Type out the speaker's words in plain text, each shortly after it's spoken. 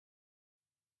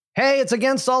Hey, it's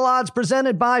Against All Odds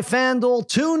presented by FanDuel.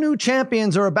 2 new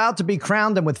champions are about to be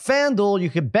crowned, and with FanDuel, you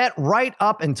can bet right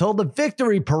up until the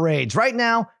victory parades. Right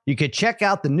now, you can check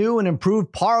out the new and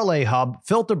improved Parlay Hub,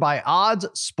 filtered by odds,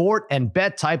 sport, and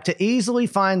bet type to easily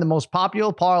find the most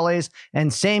popular parlays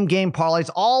and same-game parlays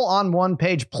all on one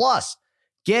page. Plus,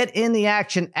 get in the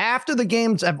action after the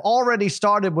games have already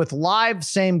started with live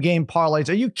same-game parlays.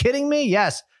 Are you kidding me?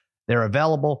 Yes. They're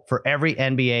available for every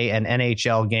NBA and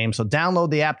NHL game. So download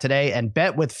the app today and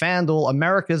bet with FanDuel,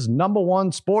 America's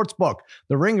 #1 sportsbook.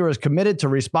 The Ringer is committed to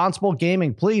responsible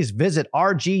gaming. Please visit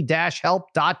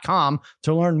rg-help.com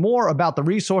to learn more about the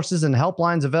resources and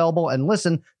helplines available and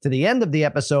listen to the end of the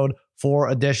episode for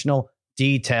additional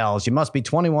details. You must be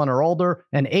 21 or older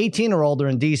and 18 or older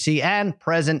in DC and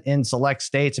present in select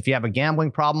states. If you have a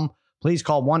gambling problem, please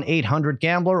call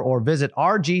 1-800-GAMBLER or visit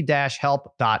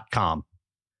rg-help.com.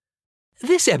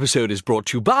 This episode is brought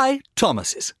to you by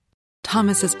Thomas's.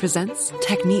 Thomas's presents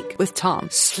Technique with Tom.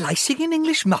 Slicing an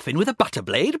English muffin with a butter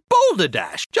blade? Boulder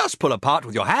Dash! Just pull apart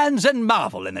with your hands and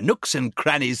marvel in the nooks and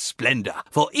crannies' splendor.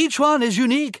 For each one is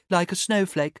unique, like a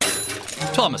snowflake.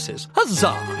 Thomas's.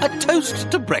 Huzzah! A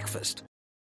toast to breakfast.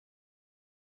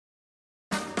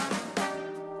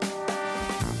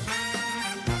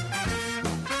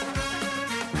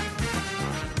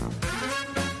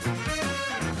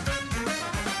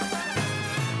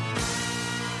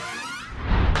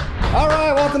 All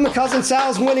right, welcome to Cousin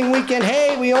Sal's Winning Weekend.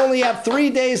 Hey, we only have 3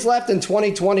 days left in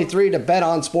 2023 to bet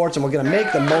on sports, and we're going to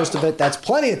make the most of it. That's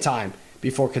plenty of time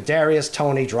before Kadarius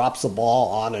Toney drops the ball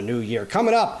on a new year.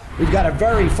 Coming up, we've got a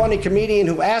very funny comedian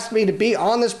who asked me to be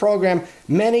on this program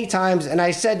many times, and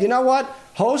I said, you know what?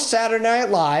 Host Saturday Night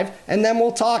Live, and then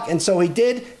we'll talk. And so he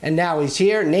did, and now he's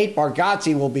here. Nate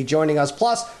Bargatze will be joining us.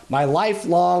 Plus, my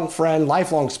lifelong friend,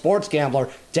 lifelong sports gambler,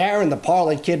 Darren the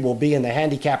Parlay Kid, will be in the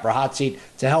handicapper hot seat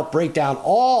to help break down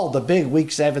all the big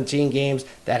Week 17 games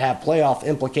that have playoff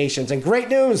implications. And great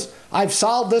news, I've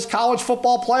solved this college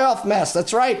football playoff mess.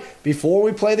 That's right. Before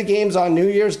we play the games on New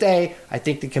Year's Day, I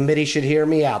think the committee should hear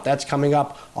me out. That's coming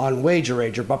up on Wager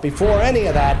Rager. But before any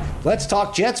of that, let's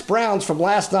talk Jets-Browns from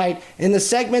last night in the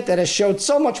segment that has showed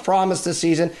so much promise this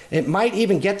season. It might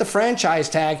even get the franchise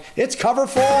tag. It's Cover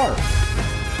 4.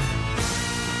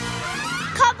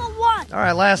 All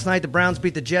right, last night the Browns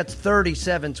beat the Jets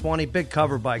 37-20, big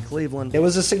cover by Cleveland. It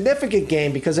was a significant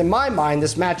game because in my mind,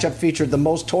 this matchup featured the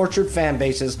most tortured fan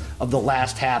bases of the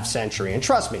last half century. And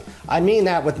trust me, I mean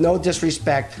that with no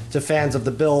disrespect to fans of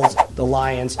the Bills, the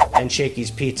Lions, and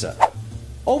Shakey's Pizza.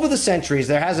 Over the centuries,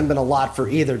 there hasn't been a lot for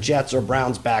either Jets or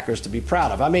Browns backers to be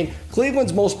proud of. I mean,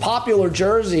 Cleveland's most popular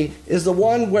jersey is the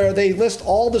one where they list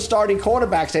all the starting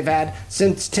quarterbacks they've had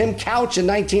since Tim Couch in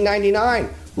 1999.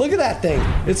 Look at that thing.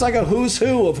 It's like a who's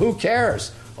who of who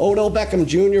cares. Odell Beckham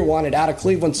Jr. wanted out of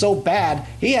Cleveland so bad,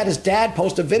 he had his dad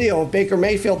post a video of Baker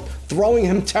Mayfield throwing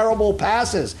him terrible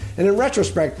passes. And in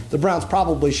retrospect, the Browns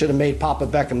probably should have made Papa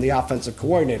Beckham the offensive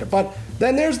coordinator. But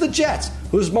then there's the Jets,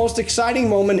 whose most exciting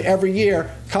moment every year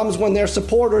comes when their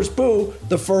supporters boo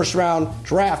the first-round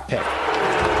draft pick.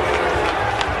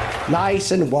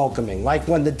 Nice and welcoming, like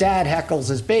when the dad heckles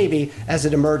his baby as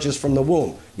it emerges from the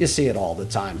womb. You see it all the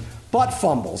time. Butt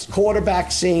fumbles,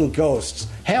 quarterbacks seeing ghosts,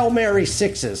 Hail Mary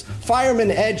sixes.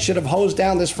 Fireman Ed should have hosed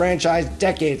down this franchise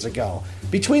decades ago.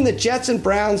 Between the Jets and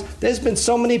Browns, there's been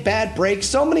so many bad breaks,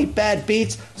 so many bad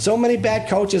beats, so many bad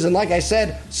coaches, and like I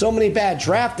said, so many bad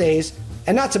draft days,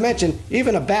 and not to mention,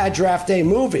 even a bad draft day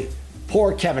movie.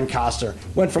 Poor Kevin Costner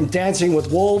went from Dancing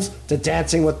with Wolves to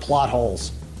Dancing with Plot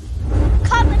Holes.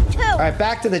 All right,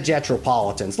 back to the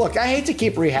Jetropolitans. Look, I hate to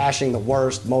keep rehashing the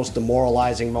worst, most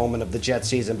demoralizing moment of the Jet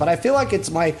season, but I feel like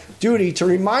it's my duty to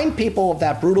remind people of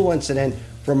that brutal incident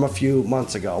from a few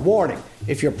months ago. Warning,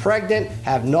 if you're pregnant,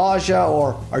 have nausea,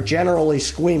 or are generally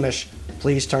squeamish,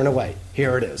 please turn away.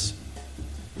 Here it is.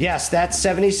 Yes, that's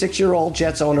 76-year-old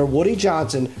Jets owner Woody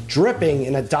Johnson dripping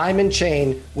in a diamond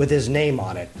chain with his name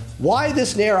on it. Why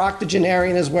this near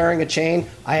octogenarian is wearing a chain,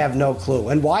 I have no clue.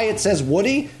 And why it says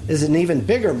Woody is an even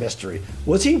bigger mystery.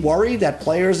 Was he worried that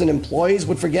players and employees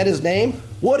would forget his name?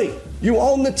 Woody, you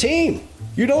own the team.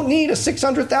 You don't need a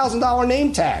 $600,000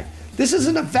 name tag. This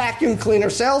isn't a vacuum cleaner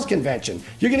sales convention.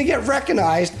 You're going to get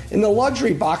recognized in the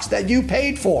luxury box that you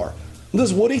paid for.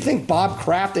 Does Woody think Bob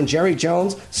Kraft and Jerry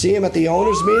Jones see him at the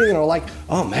owners' meeting and are like,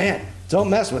 oh man, don't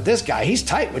mess with this guy. He's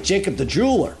tight with Jacob the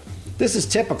jeweler. This is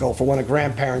typical for when a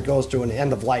grandparent goes through an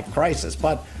end-of-life crisis.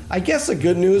 But I guess the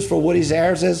good news for Woody's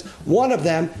heirs is one of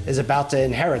them is about to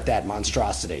inherit that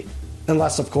monstrosity.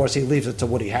 Unless, of course, he leaves it to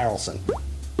Woody Harrelson.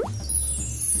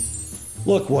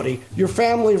 Look, Woody, your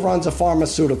family runs a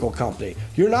pharmaceutical company.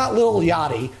 You're not Little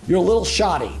Yachty, you're Little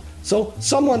Shoddy. So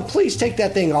someone please take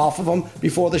that thing off of him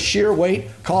before the sheer weight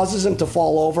causes him to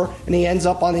fall over and he ends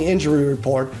up on the injury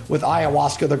report with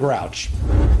ayahuasca the grouch.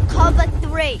 Cover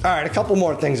 3. All right, a couple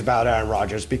more things about Aaron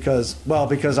Rodgers because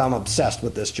I'm obsessed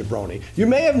with this jabroni. You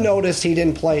may have noticed he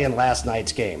didn't play in last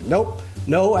night's game. Nope.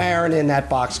 No Aaron in that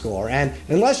box score. And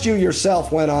unless you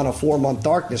yourself went on a 4-month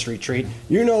darkness retreat,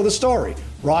 you know the story.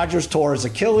 Rodgers tore his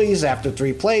Achilles after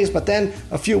 3 plays, but then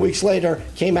a few weeks later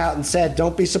came out and said,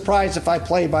 "Don't be surprised if I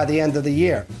play by the end of the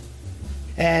year."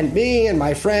 And me and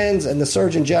my friends and the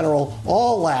Surgeon General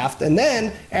all laughed. And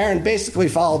then Aaron basically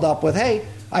followed up with, "Hey,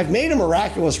 I've made a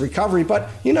miraculous recovery, but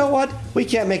you know what? We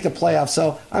can't make the playoffs,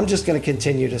 so I'm just going to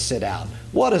continue to sit out."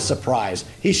 What a surprise.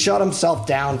 He shut himself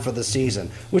down for the season,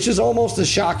 which is almost as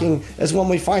shocking as when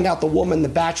we find out the woman the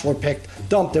Bachelor picked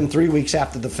dumped him 3 weeks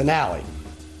after the finale.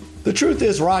 The truth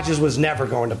is, Rodgers was never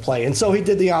going to play, and so he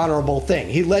did the honorable thing.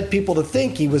 He led people to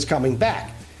think he was coming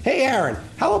back. Hey, Aaron,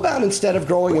 how about instead of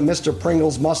growing a Mr.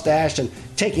 Pringles mustache and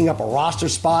taking up a roster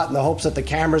spot in the hopes that the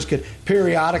cameras could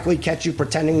periodically catch you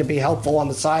pretending to be helpful on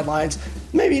the sidelines,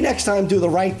 maybe next time do the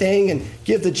right thing and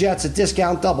give the Jets a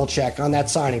discount double check on that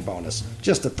signing bonus?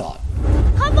 Just a thought.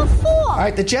 Cover 4. All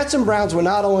right, the Jets and Browns were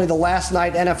not only the last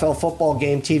night NFL football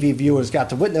game TV viewers got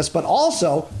to witness, but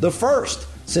also the first.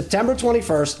 September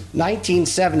 21st,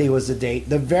 1970 was the date,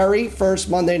 the very first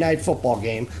Monday Night Football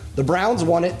game. The Browns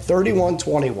won it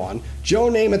 31-21. Joe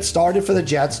Namath started for the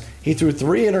Jets. He threw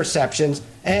 3 interceptions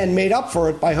and made up for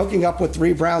it by hooking up with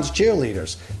 3 Browns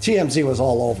cheerleaders. TMZ was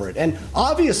all over it. And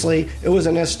obviously, it was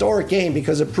an historic game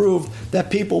because it proved that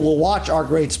people will watch our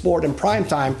great sport in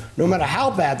primetime no matter how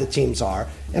bad the teams are.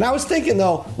 And I was thinking,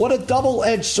 though, what a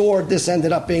double-edged sword this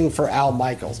ended up being for Al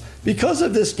Michaels. Because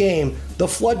of this game, the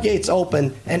floodgates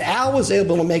opened, and Al was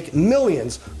able to make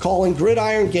millions calling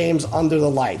gridiron games under the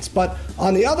lights. But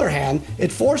on the other hand,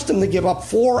 it forced him to give up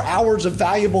 4 hours of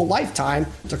valuable lifetime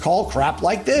to call crap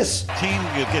like this. Team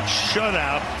gets shut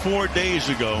out 4 days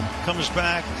ago, comes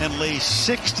back and lays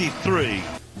 63.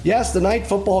 Yes, the night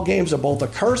football games are both a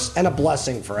curse and a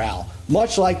blessing for Al,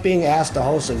 much like being asked to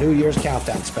host a New Year's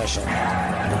countdown special.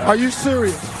 Are you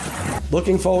serious?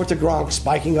 Looking forward to Gronk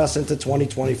spiking us into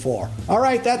 2024. All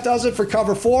right, that does it for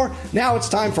Cover 4. Now it's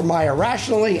time for my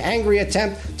irrationally angry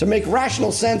attempt to make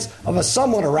rational sense of a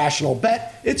somewhat irrational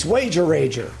bet. It's Wager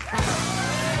Rager.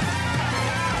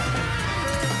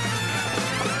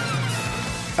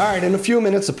 All right, in a few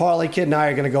minutes, the Parlay Kid and I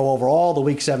are going to go over all the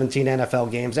Week 17 NFL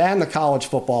games and the college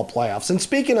football playoffs. And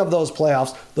speaking of those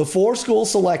playoffs, the 4 schools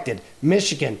selected,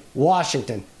 Michigan,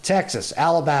 Washington, Texas,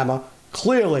 Alabama,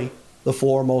 clearly the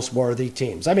 4 most worthy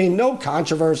teams. I mean, no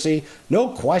controversy, no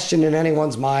question in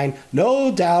anyone's mind, no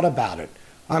doubt about it.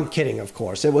 I'm kidding, of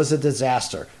course. It was a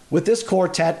disaster. With this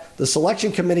quartet, the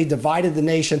selection committee divided the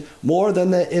nation more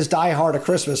than the "Is Die Hard a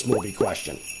Christmas movie"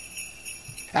 question.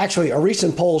 Actually, a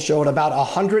recent poll showed about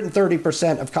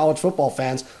 130% of college football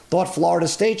fans thought Florida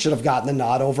State should have gotten the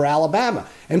nod over Alabama.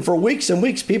 And for weeks and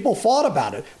weeks, people fought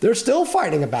about it. They're still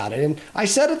fighting about it. And I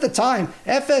said at the time,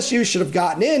 FSU should have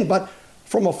gotten in, but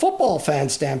from a football fan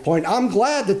standpoint, I'm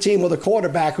glad the team with a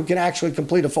quarterback who can actually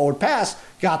complete a forward pass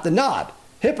got the nod.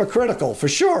 Hypocritical, for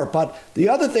sure. But the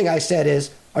other thing I said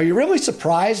is, are you really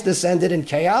surprised this ended in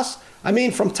chaos? I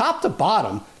mean, from top to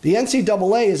bottom, the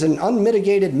NCAA is an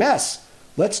unmitigated mess.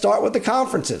 Let's start with the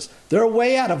conferences. They're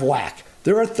way out of whack.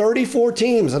 There are 34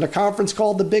 teams in a conference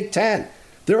called the Big Ten.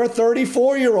 There are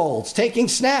 34-year-olds taking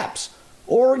snaps.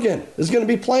 Oregon is going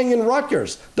to be playing in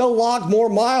Rutgers. They'll log more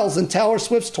miles than Taylor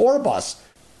Swift's tour bus.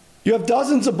 You have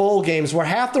dozens of bowl games where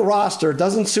half the roster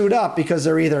doesn't suit up because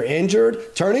they're either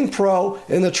injured, turning pro,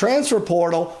 in the transfer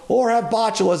portal, or have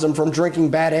botulism from drinking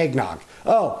bad eggnog.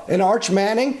 Oh, and Arch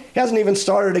Manning hasn't even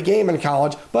started a game in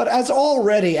college, but has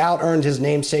already out-earned his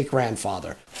namesake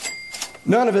grandfather.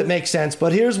 None of it makes sense,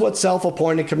 but here's what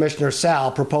self-appointed Commissioner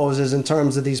Sal proposes in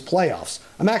terms of these playoffs.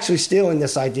 I'm actually stealing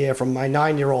this idea from my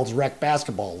 9-year-old's rec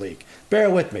basketball league.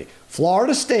 Bear with me.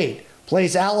 Florida State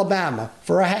plays Alabama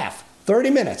for a half, 30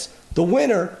 minutes. The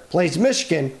winner plays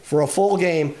Michigan for a full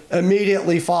game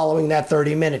immediately following that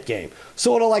 30-minute game.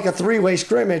 Sort of like a 3-way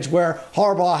scrimmage where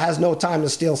Harbaugh has no time to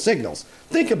steal signals.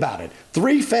 Think about it.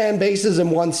 3 fan bases in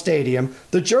 1 stadium.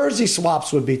 The jersey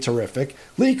swaps would be terrific.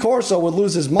 Lee Corso would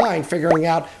lose his mind figuring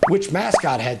out which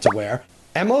mascot head to wear.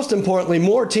 And most importantly,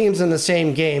 more teams in the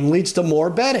same game leads to more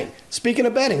betting. Speaking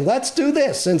of betting, let's do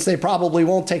this. Since they probably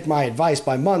won't take my advice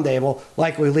by Monday and will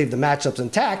likely leave the matchups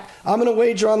intact, I'm going to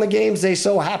wager on the games they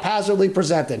so haphazardly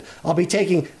presented. I'll be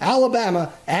taking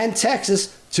Alabama and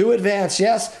Texas to advance.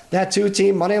 Yes, that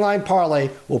 2-team moneyline parlay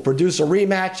will produce a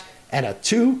rematch and a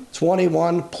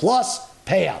 221 plus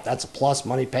payout. That's a plus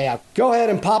money payout. Go ahead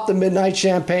and pop the midnight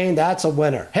champagne. That's a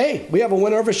winner. Hey, we have a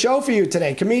winner of a show for you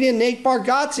today. Comedian Nate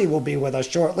Bargatze will be with us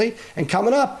shortly. And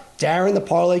coming up, Darren, the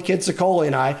Parlay Kid Sicoli,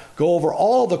 and I go over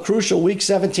all the crucial Week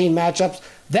 17 matchups,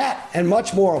 that and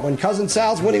much more when Cousin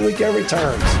Sal's Winning Weekend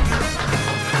returns.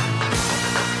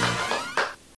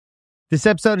 This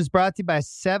episode is brought to you by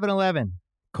 7-Eleven.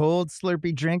 Cold,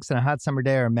 slurpy drinks and a hot summer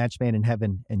day are a match made in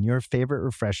heaven, and your favorite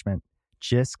refreshment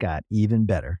just got even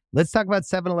better. Let's talk about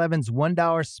 7-Eleven's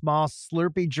 $1 small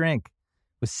slurpy drink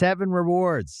with 7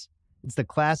 rewards. It's the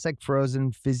classic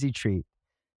frozen fizzy treat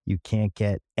you can't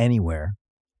get anywhere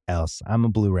else. I'm a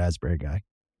blue raspberry guy.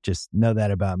 Just know that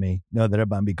about me. Know that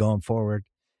about me going forward.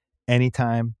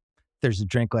 Anytime there's a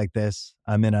drink like this,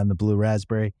 I'm in on the blue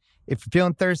raspberry. If you're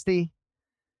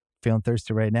feeling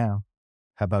thirsty right now,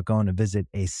 how about going to visit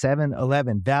a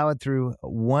 7-Eleven valid through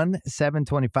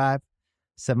 1/7/25?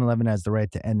 7-Eleven has the right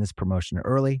to end this promotion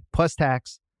early, plus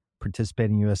tax.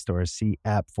 Participating U.S. stores. See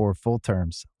app for full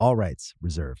terms. All rights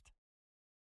reserved.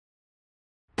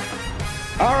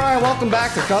 All right, welcome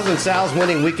back to Cousin Sal's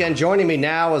Winning Weekend. Joining me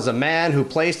now is a man who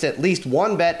placed at least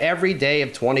one bet every day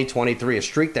of 2023, a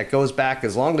streak that goes back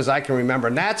as long as I can remember.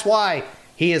 And that's why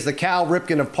he is the Cal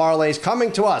Ripken of parlays,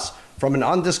 coming to us from an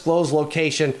undisclosed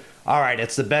location. All right,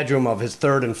 it's the bedroom of his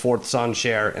third and fourth son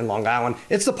share in Long Island.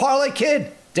 It's the Parlay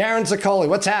Kid, Darren Sicoli.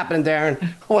 What's happening,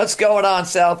 Darren? What's going on,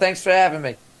 Sal? Thanks for having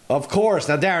me. Of course.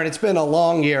 Now, Darren, it's been a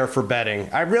long year for betting.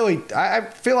 I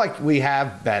feel like we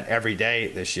have bet every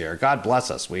day this year. God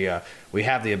bless us. We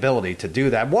have the ability to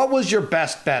do that. What was your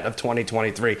best bet of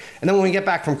 2023? And then when we get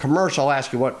back from commercial, I'll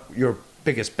ask you what your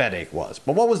biggest bet ache was.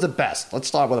 But what was the best? Let's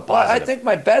start with a positive. Well, I think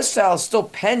my best, Sal, is still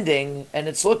pending, and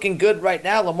it's looking good right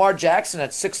now. Lamar Jackson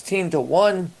at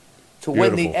 16-1 to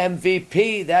win the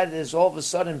MVP. That has all of a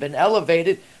sudden been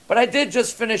elevated. But I did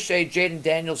just finish a Jaden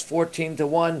Daniels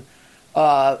 14-1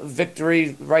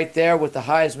 victory right there with the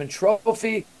Heisman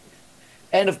Trophy.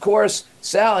 And, of course,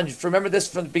 Sal, and you remember this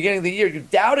from the beginning of the year, you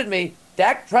doubted me.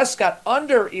 Dak Prescott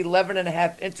under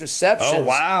 11.5 interceptions. Oh,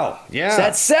 wow. Yeah. So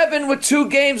that's 7 with 2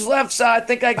 games left, so I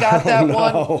think I got that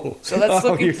one. So that's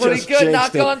looking pretty good.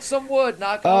 Knock on some wood.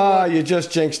 Knock on wood. You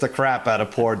just jinxed the crap out of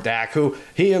poor Dak, who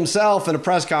he himself in a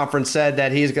press conference said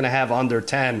that he's going to have under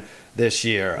 10 this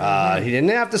year. He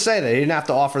didn't have to say that. He didn't have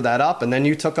to offer that up, and then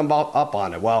you took him up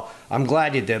on it. Well, I'm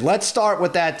glad you did. Let's start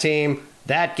with that team,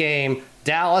 that game,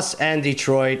 Dallas and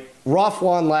Detroit. Rough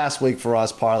one last week for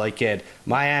us, Parlay Kid.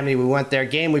 Miami, we went there.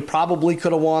 Game we probably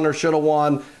could have won or should have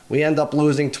won. We end up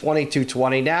losing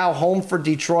 22-20. Now home for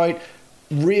Detroit.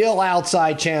 Real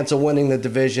outside chance of winning the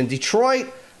division.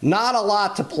 Detroit, not a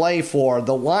lot to play for.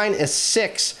 The line is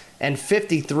 6 and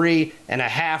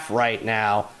 53.5 right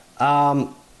now.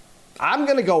 I'm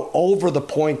going to go over the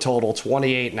point total,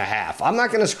 28.5. I'm not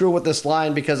going to screw with this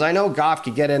line because I know Goff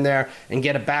could get in there and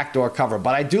get a backdoor cover.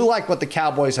 But I do like what the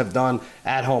Cowboys have done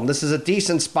at home. This is a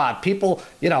decent spot. People,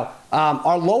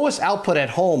 our lowest output at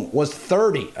home was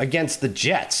 30 against the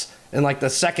Jets in like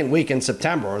the second week in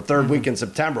September or third week in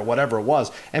September, whatever it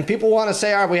was. And people want to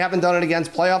say, all right, we haven't done it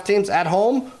against playoff teams. At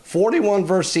home, 41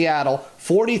 versus Seattle,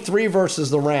 43 versus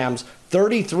the Rams,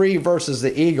 33 versus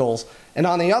the Eagles. And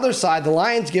on the other side, the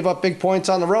Lions give up big points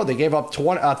on the road. They gave up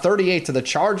 38 to the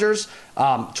Chargers,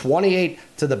 28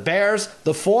 to the Bears.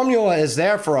 The formula is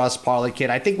there for us, Parlay Kid.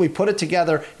 I think we put it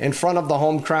together in front of the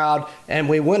home crowd, and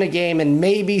we win a game and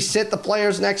maybe sit the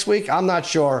players next week. I'm not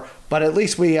sure, but at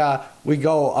least we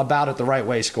go about it the right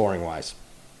way scoring-wise.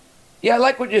 Yeah, I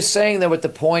like what you're saying there with the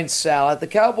points, Sal. The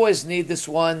Cowboys need this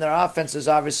one. Their offense is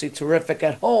obviously terrific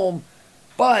at home,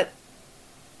 but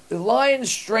the Lions'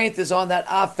 strength is on that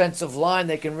offensive line.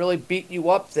 They can really beat you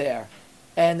up there.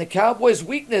 And the Cowboys'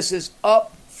 weakness is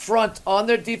up front on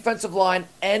their defensive line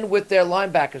and with their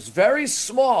linebackers. Very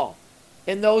small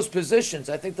in those positions.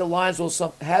 I think the Lions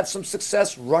will have some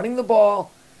success running the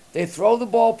ball. They throw the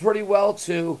ball pretty well,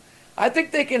 too. I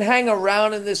think they can hang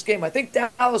around in this game. I think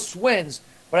Dallas wins,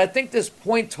 but I think this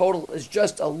point total is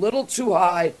just a little too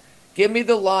high. Give me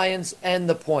the Lions and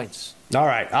the points. All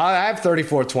right. I have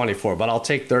 34-24, but I'll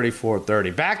take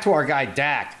 34-30. Back to our guy,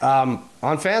 Dak. On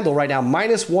FanDuel right now,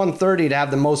 minus 130 to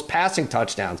have the most passing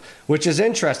touchdowns, which is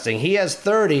interesting. He has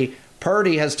 30.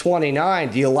 Purdy has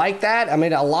 29. Do you like that? I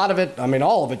mean,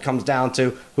 all of it comes down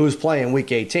to who's playing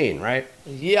Week 18, right?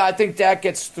 Yeah, I think Dak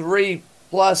gets 3+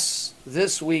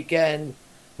 this weekend.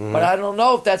 But I don't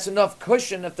know if that's enough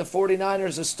cushion if the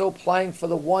 49ers are still playing for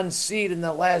the 1 seed in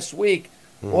the last week.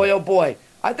 Boy, oh boy.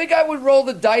 I think I would roll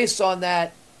the dice on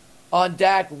that, on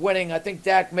Dak winning. I think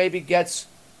Dak maybe gets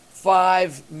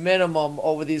 5 minimum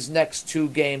over these next 2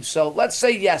 games. So let's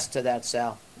say yes to that,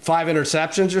 Sal. 5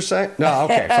 interceptions, you're saying? No,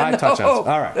 okay, 5 touchdowns.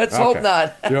 All right. Let's hope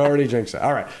not. You already jinxed it.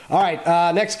 All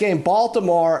right. Next game,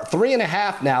 Baltimore,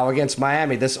 3.5 now against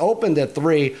Miami. This opened at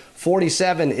 3.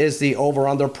 47 is the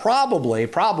over-under,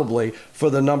 probably for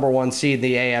the number 1 seed in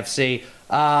the AFC.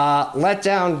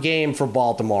 Letdown game for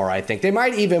Baltimore, I think. They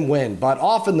might even win, but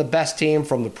often the best team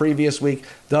from the previous week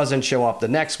doesn't show up the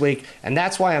next week, and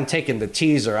that's why I'm taking the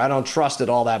teaser. I don't trust it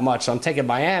all that much, so I'm taking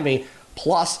Miami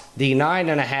plus the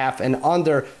 9.5 and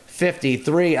under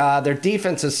 53. Their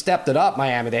defense has stepped it up,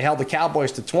 Miami. They held the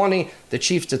Cowboys to 20, the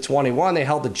Chiefs to 21. They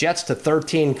held the Jets to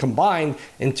 13 combined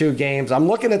in 2 games. I'm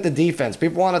looking at the defense.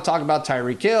 People want to talk about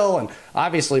Tyreek Hill and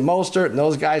obviously Mostert and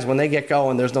those guys. When they get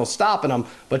going, there's no stopping them.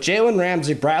 But Jalen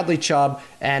Ramsey, Bradley Chubb,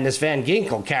 and this Van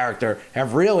Ginkel character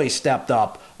have really stepped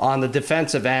up on the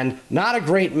defensive end. Not a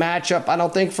great matchup, I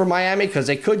don't think, for Miami because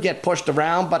they could get pushed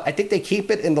around, but I think they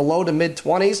keep it in the low to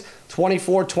mid-20s,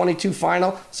 24-22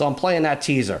 final. So I'm playing that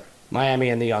teaser. Miami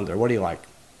and the under. What do you like?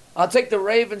 I'll take the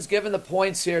Ravens given the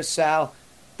points here, Sal.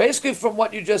 Basically, from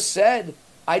what you just said,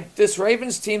 this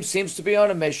Ravens team seems to be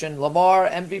on a mission. Lamar,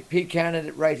 MVP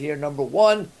candidate right here, number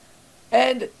 1.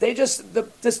 And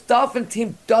this Dolphin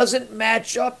team doesn't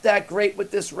match up that great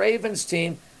with this Ravens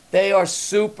team. They are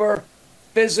super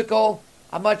physical.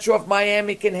 I'm not sure if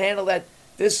Miami can handle that.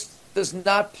 This does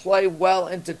not play well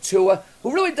into Tua,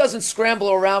 who really doesn't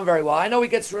scramble around very well. I know he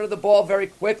gets rid of the ball very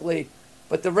quickly,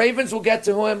 but the Ravens will get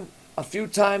to him a few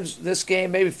times this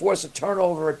game, maybe force a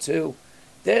turnover or 2.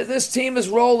 This team is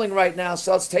rolling right now,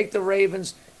 so let's take the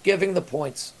Ravens giving the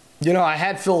points. You know, I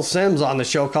had Phil Simms on the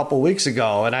show a couple weeks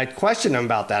ago, and I questioned him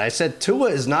about that. I said, Tua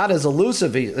is not as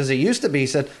elusive as he used to be. He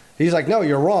said, he's like, no,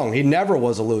 you're wrong. He never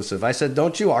was elusive. I said,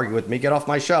 don't you argue with me. Get off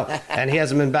my show. And he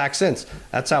hasn't been back since.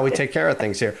 That's how we take care of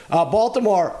things here.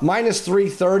 Baltimore, minus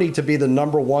 330 to be the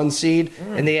number 1 seed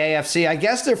in the AFC. I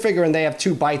guess they're figuring they have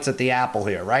 2 bites at the apple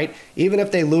here, right? Even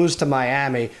if they lose to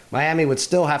Miami, Miami would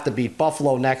still have to beat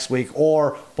Buffalo next week,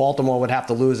 or Baltimore would have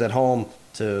to lose at home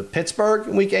to Pittsburgh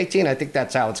in Week 18. I think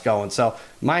that's how it's going. So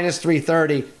minus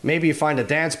 330. Maybe you find a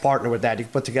dance partner with that. You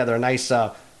can put together a nice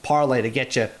parlay to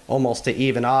get you almost to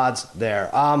even odds there.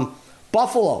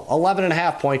 Buffalo,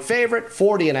 11.5 point favorite,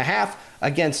 40.5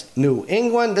 against New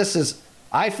England.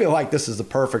 I feel like this is the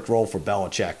perfect role for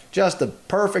Belichick. Just the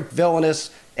perfect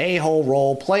villainous a-hole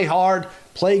role. Play hard,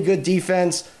 play good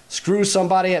defense, screw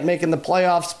somebody at making the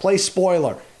playoffs, play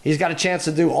spoiler. He's got a chance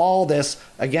to do all this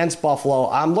against Buffalo.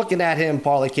 I'm looking at him,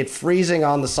 Parlay Kid, freezing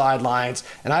on the sidelines.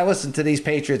 And I listen to these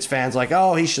Patriots fans like,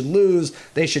 oh, he should lose.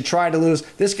 They should try to lose.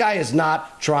 This guy is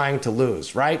not trying to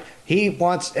lose, right? He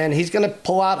wants, and he's going to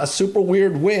pull out a super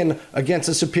weird win against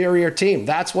a superior team.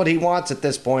 That's what he wants at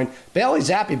this point. Bailey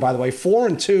Zappi, by the way,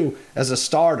 4-2 as a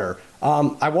starter.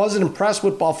 I wasn't impressed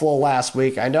with Buffalo last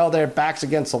week. I know their back's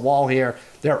against the wall here.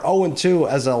 They're 0-2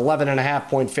 as an 11.5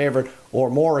 point favorite or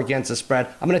more against the spread.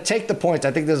 I'm going to take the points.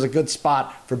 I think there's a good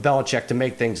spot for Belichick to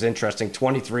make things interesting.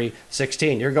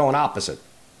 23-16. You're going opposite.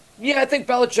 Yeah, I think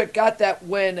Belichick got that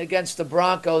win against the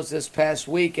Broncos this past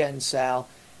weekend, Sal.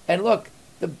 And look,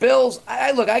 the Bills,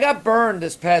 I got burned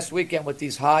this past weekend with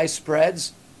these high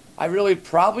spreads. I really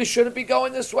probably shouldn't be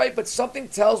going this way, but something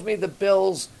tells me the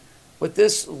Bills, with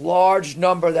this large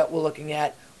number that we're looking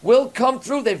at, will come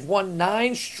through. They've won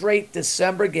 9 straight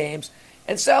December games.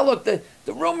 And Sal, look, the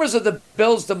rumors of the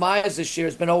Bills' demise this year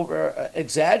has been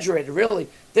over-exaggerated, really.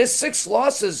 Their 6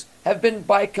 losses have been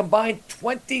by combined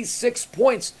 26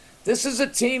 points. This is a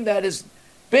team that has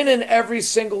been in every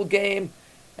single game,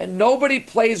 and nobody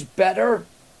plays better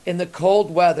in the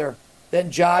cold weather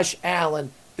than Josh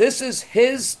Allen. This is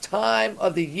his time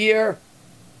of the year.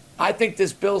 I think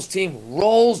this Bills team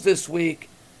rolls this week.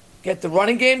 Get the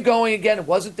running game going again. It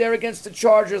wasn't there against the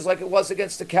Chargers like it was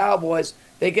against the Cowboys.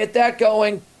 They get that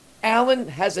going. Allen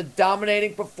has a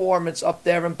dominating performance up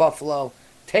there in Buffalo.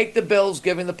 Take the Bills,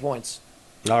 giving the points.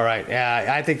 All right.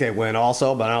 Yeah, I think they win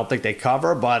also, but I don't think they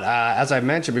cover. But as I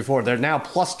mentioned before, they're now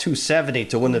plus 270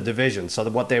 to win the division. So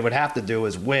what they would have to do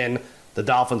is win. The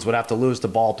Dolphins would have to lose to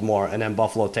Baltimore, and then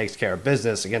Buffalo takes care of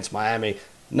business against Miami.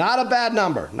 Not a bad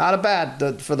number. Not a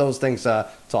bad for those things to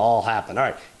all happen. All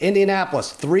right.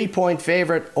 Indianapolis, 3-point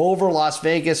favorite over Las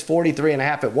Vegas,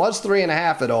 43.5. It was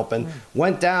 3.5 at open.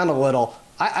 Went down a little.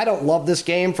 I don't love this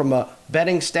game from a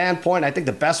betting standpoint. I think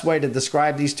the best way to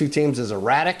describe these two teams is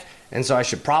erratic, and so I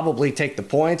should probably take the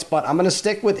points. But I'm going to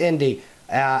stick with Indy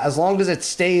as long as it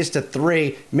stays to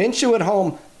 3. Minshew at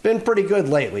home, been pretty good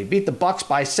lately. Beat the Bucs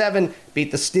by 7,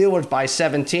 beat the Steelers by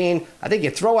 17. I think you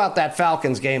throw out that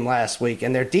Falcons game last week,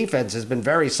 and their defense has been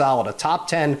very solid. A top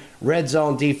 10 red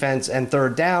zone defense and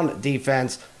third down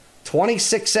defense.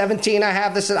 26-17 I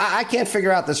have this. I can't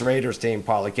figure out this Raiders team,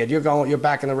 Parlay Kid. You're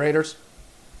backing the Raiders?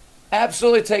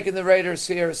 Absolutely taking the Raiders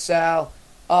here, Sal.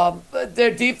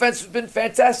 Their defense has been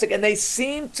fantastic, and they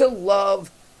seem to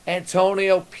love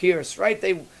Antonio Pierce, right?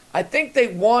 I think they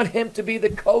want him to be the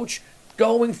coach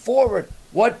going forward.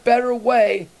 What better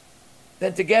way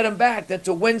than to get him back, than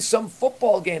to win some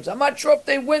football games? I'm not sure if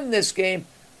they win this game,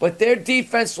 but their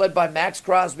defense, led by Max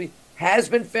Crosby, has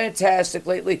been fantastic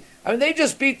lately. I mean, they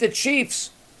just beat the Chiefs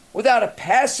without a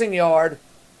passing yard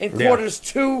in quarters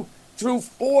 2 through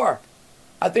 4.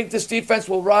 I think this defense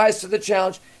will rise to the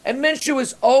challenge. And Minshew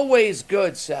is always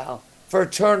good, Sal, for a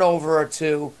turnover or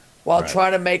two while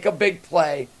trying to make a big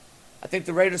play. I think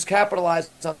the Raiders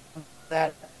capitalized on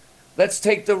that. Let's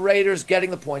take the Raiders getting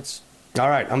the points. All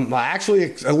right, I'm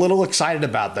actually a little excited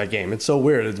about that game. It's so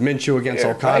weird. It's Minshew against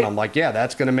O'Connell. Right? I'm like,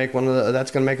 that's going to make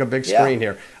a big screen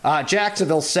here.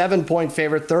 Jacksonville 7-point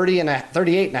favorite,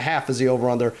 38.5 is the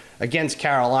over/under against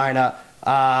Carolina.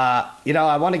 I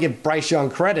want to give Bryce Young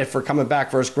credit for coming back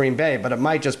versus Green Bay, but it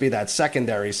might just be that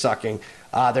secondary sucking.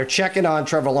 They're checking on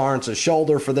Trevor Lawrence's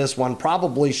shoulder for this one.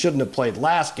 Probably shouldn't have played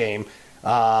last game.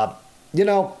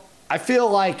 I feel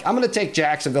like I'm going to take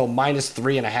Jacksonville minus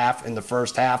 3.5 in the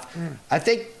first half. I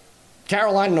think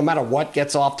Carolina, no matter what,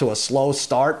 gets off to a slow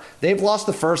start. They've lost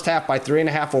the first half by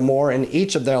 3.5 or more in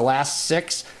each of their last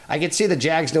 6. I could see the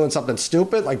Jags doing something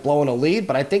stupid, like blowing a lead,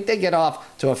 but I think they get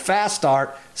off to a fast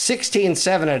start.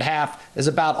 16-7 at half is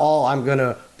about all I'm going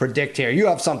to predict here. You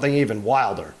have something even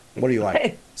wilder. What do you like?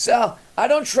 Hey, Sal, I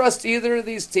don't trust either of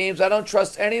these teams. I don't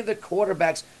trust any of the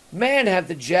quarterbacks. Man, have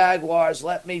the Jaguars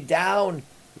let me down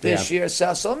this year,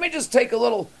 Sal. So let me just take a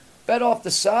little bet off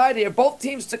the side here. Both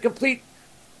teams to complete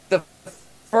the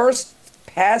first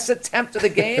pass attempt of the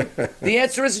game. The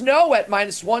answer is no at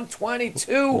minus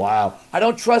 122. Wow. I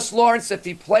don't trust Lawrence if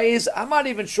he plays. I'm not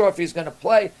even sure if he's going to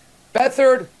play.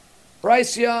 Beathard,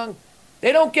 Bryce Young,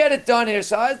 they don't get it done here.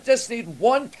 So I just need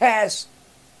one pass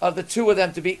of the two of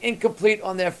them to be incomplete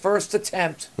on their first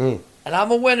attempt. And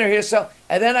I'm a winner here.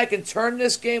 And then I can turn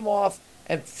this game off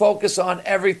and focus on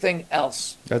everything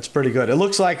else. That's pretty good. It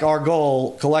looks like our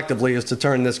goal collectively is to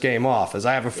turn this game off. As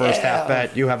I have a first half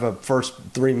bet, you have a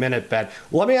first 3-minute bet.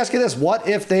 Well, let me ask you this. What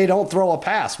if they don't throw a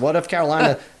pass? What if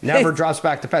Carolina never drops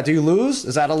back to pass? Do you lose?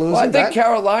 Is that a losing bet? I think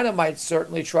Carolina might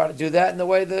certainly try to do that in the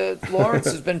way that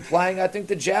Lawrence has been playing. I think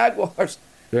the Jaguars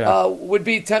would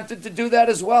be tempted to do that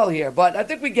as well here. But I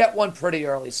think we get one pretty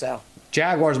early, Sal.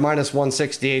 Jaguars minus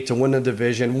 168 to win the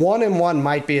division. 1-1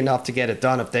 might be enough to get it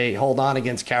done if they hold on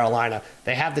against Carolina.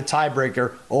 They have the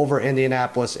tiebreaker over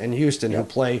Indianapolis and Houston, who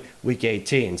play Week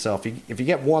 18. So if you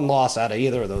get one loss out of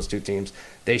either of those two teams,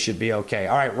 they should be okay.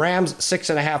 All right, Rams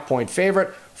 6.5-point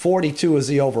favorite. 42 is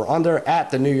the over/under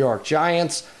at the New York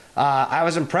Giants. I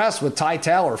was impressed with Ty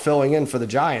Taylor filling in for the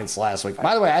Giants last week.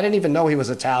 By the way, I didn't even know he was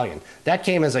Italian. That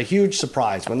came as a huge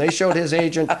surprise when they showed his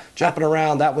agent jumping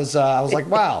around. That was I was like,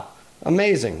 wow.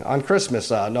 Amazing. On Christmas,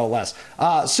 no less.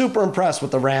 Super impressed with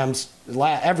the Rams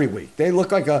every week. They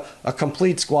look like a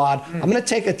complete squad. I'm going to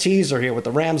take a teaser here with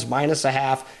the Rams minus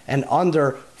 0.5 and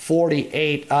under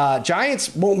 48.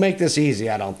 Giants won't make this easy,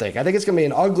 I don't think. I think it's going to be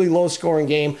an ugly, low-scoring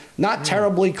game. Not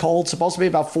terribly cold. Supposed to be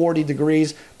about 40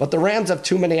 degrees. But the Rams have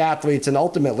too many athletes, and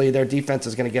ultimately their defense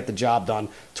is going to get the job done.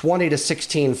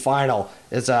 20-16 final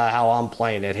is how I'm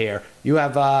playing it here. You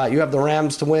have the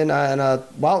Rams to win, and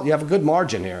you have a good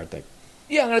margin here, I think.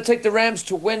 Yeah, I'm going to take the Rams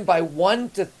to win by 1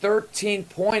 to 13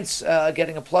 points,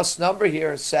 getting a plus number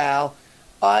here, Sal.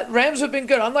 Rams have been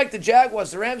good. Unlike the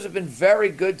Jaguars, the Rams have been very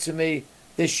good to me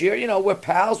this year. You know, we're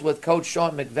pals with Coach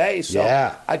Sean McVay, so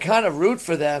I kind of root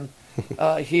for them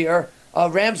here.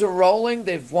 Rams are rolling.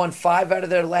 They've won 5 out of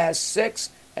their last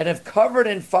 6 and have covered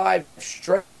in 5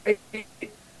 straight.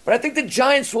 But I think the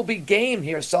Giants will be game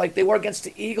here, so like they were against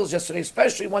the Eagles yesterday,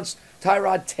 especially once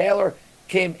Tyrod Taylor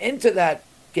came into that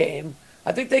game.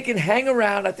 I think they can hang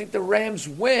around. I think the Rams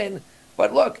win.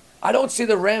 But look, I don't see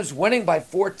the Rams winning by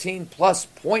 14-plus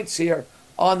points here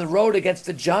on the road against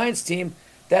the Giants team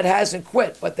that hasn't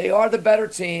quit. But they are the better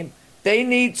team. They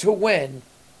need to win.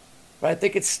 But I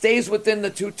think it stays within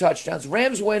the 2 touchdowns.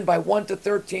 Rams win by 1 to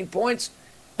 13 points,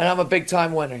 and I'm a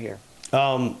big-time winner here.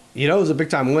 Who's a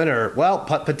big-time winner? Well,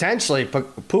 potentially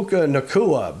Puka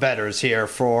Nacua bettors here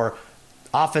for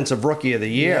Offensive Rookie of the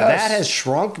Year. Yes. That has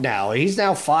shrunk now. He's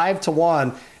now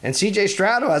 5-1. And C.J.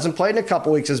 Stroud, who hasn't played in a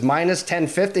couple weeks, is minus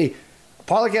 1050.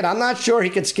 Paul, again, I'm not sure he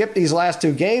could skip these last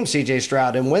 2 games, C.J.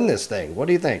 Stroud, and win this thing. What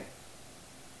do you think?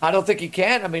 I don't think he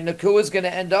can. I mean, Nakua's going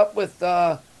to end up with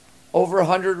over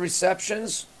 100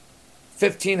 receptions,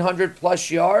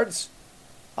 1,500-plus yards.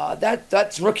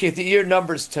 That's Rookie of the Year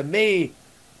numbers to me,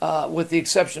 with the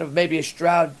exception of maybe a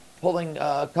Stroud pulling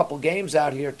a couple games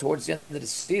out here towards the end of the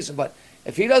season. But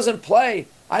If he doesn't play,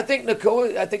 I think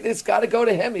it's got to go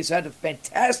to him. He's had a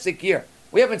fantastic year.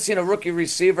 We haven't seen a rookie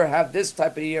receiver have this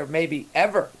type of year maybe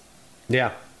ever.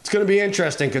 Yeah. It's going to be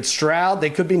interesting. Could Stroud, they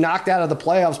could be knocked out of the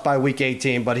playoffs by week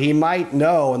 18, but he might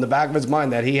know in the back of his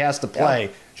mind that he has to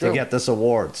play to get this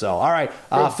award. So, all right,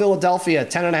 Philadelphia,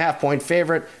 10.5-point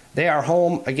favorite. They are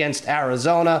home against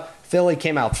Arizona. Philly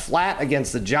came out flat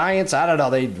against the Giants. I don't know.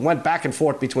 They went back and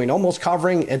forth between almost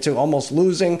covering into almost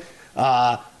losing.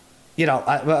 But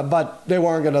they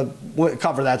weren't going to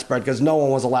cover that spread because no one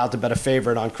was allowed to bet a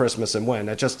favorite on Christmas and win.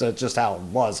 That's just how it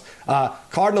was.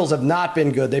 Cardinals have not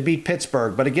been good. They beat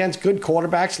Pittsburgh, but against good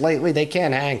quarterbacks lately, they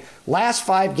can't hang. Last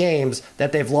 5 games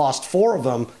that they've lost, 4 of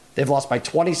them, they've lost by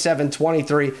 27,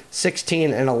 23,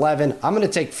 16, and 11. I'm going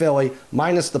to take Philly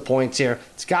minus the points here.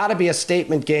 It's got to be a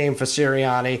statement game for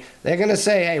Sirianni. They're going to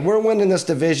say, hey, we're winning this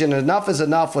division. Enough is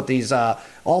enough with these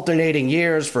alternating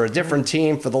years for a different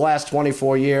team for the last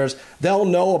 24 years. They'll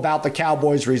know about the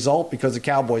Cowboys' result because the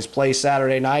Cowboys play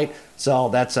Saturday night. So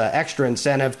that's an extra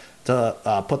incentive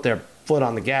to put their foot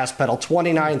on the gas pedal.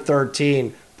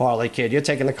 29-13, Parlay Kid. You're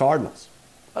taking the Cardinals.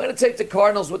 I'm going to take the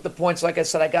Cardinals with the points. Like I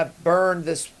said, I got burned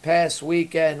this past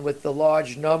weekend with the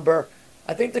large number.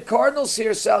 I think the Cardinals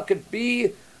here, Sal, could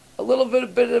be a little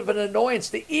bit of an annoyance.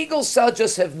 The Eagles, Sal,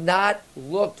 just have not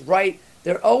looked right.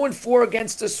 They're 0-4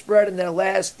 against the spread in their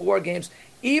last 4 games.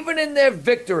 Even in their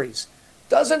victories,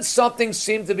 doesn't something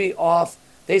seem to be off?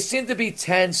 They seem to be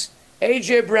tense.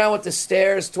 A.J. Brown with the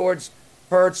stares towards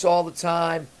Hurts all the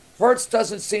time. Hurts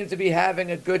doesn't seem to be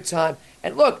having a good time.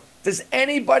 And look, does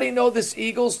anybody know this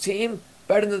Eagles team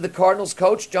better than the Cardinals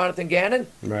coach, Jonathan Gannon?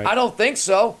 Right. I don't think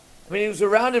so. I mean, he was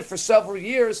around it for several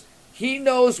years. He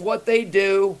knows what they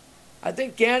do. I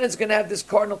think Gannon's going to have this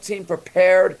Cardinal team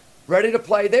prepared, ready to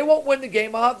play. They won't win the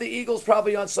game. I'll have the Eagles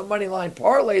probably on some money line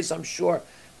parlays, I'm sure.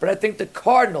 But I think the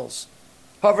Cardinals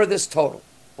cover this total,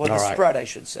 or the spread, I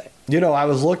should say. I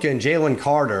was looking, Jalen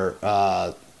Carter,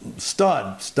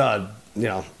 stud,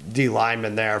 D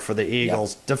lineman there for the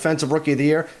Eagles. Yep. Defensive Rookie of the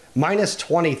Year, minus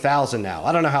 20,000 now.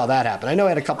 I don't know how that happened. I know he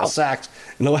had a couple sacks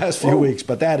in the last few weeks,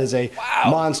 but that is a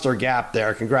monster gap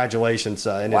there. Congratulations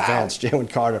in advance, Jalen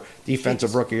Carter,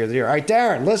 Defensive Rookie of the Year. All right,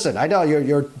 Darren, listen, I know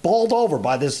you're bowled over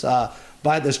by this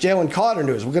Jalen Carter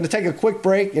news. We're going to take a quick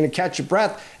break and catch your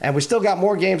breath, and we still got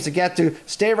more games to get to.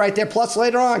 Stay right there. Plus,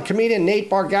 later on, comedian Nate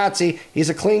Bargatze. He's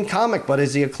a clean comic, but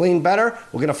is he a clean bettor?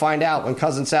 We're going to find out when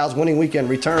Cousin Sal's Winning Weekend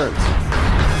returns.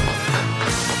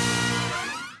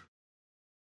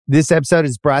 This episode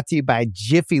is brought to you by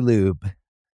Jiffy Lube.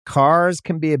 Cars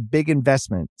can be a big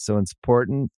investment, so it's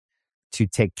important to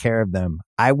take care of them.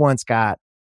 I once got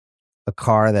a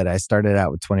car that I started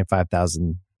out with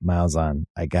 25,000 miles on.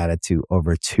 I got it to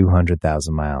over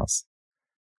 200,000 miles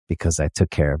because I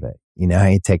took care of it. You know how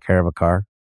you take care of a car?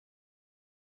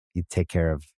 You take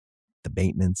care of the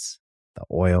maintenance, the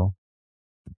oil,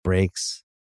 the brakes,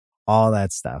 all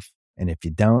that stuff. And if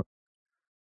you don't,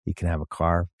 you can have a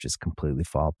car just completely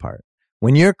fall apart.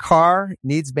 When your car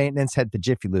needs maintenance, head to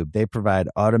Jiffy Lube. They provide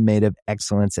automotive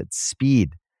excellence at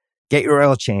speed. Get your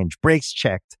oil change, brakes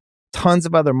checked, tons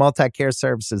of other multi-care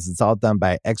services. It's all done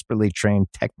by expertly trained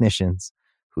technicians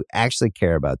who actually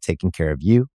care about taking care of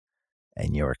you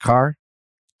and your car.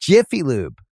 Jiffy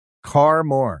Lube, car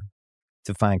more.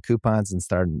 To find coupons and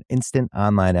start an instant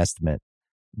online estimate,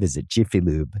 visit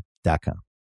jiffylube.com.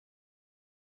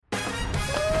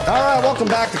 All right, welcome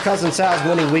back to Cousin Sal's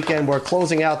Winning Weekend. We're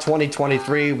closing out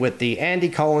 2023 with the Andy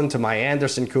Cohen to my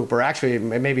Anderson Cooper. Actually,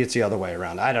 maybe it's the other way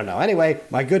around. I don't know. Anyway,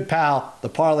 my good pal, the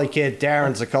Parlay Kid,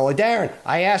 Darren Zaccoli. Darren,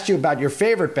 I asked you about your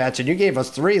favorite bets, and you gave us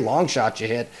 3 long shots you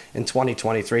hit in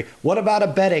 2023. What about a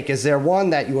bet ache? Is there one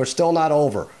that you are still not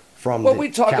over from we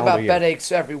talk about bet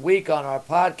aches every week on our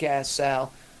podcast,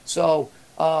 Sal. So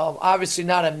obviously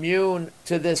not immune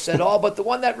to this at all. But the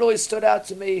one that really stood out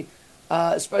to me,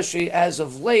 especially as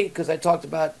of late, because I talked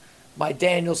about my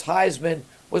Daniels Heisman,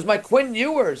 was my Quinn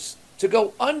Ewers to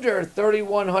go under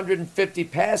 3,150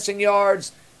 passing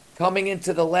yards coming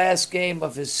into the last game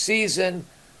of his season,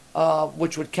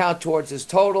 which would count towards his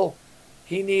total.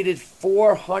 He needed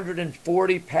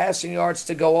 440 passing yards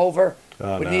to go over.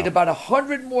 Would need about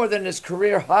 100 more than his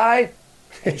career high.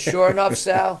 And sure enough,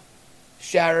 Sal,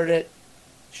 shattered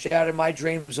my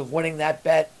dreams of winning that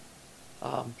bet.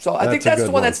 So I think that's the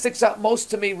one that sticks out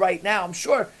most to me right now. I'm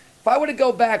sure if I were to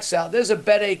go back, Sal, there's a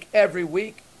bet ache every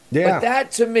week. Yeah. But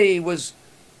that, to me, was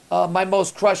my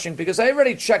most crushing because I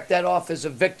already checked that off as a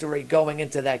victory going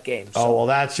into that game. So, well,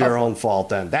 that's your own fault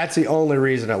then. That's the only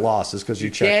reason it lost is because you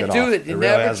checked it off. You can't do it. You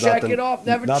never check it off.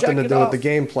 Nothing to do with the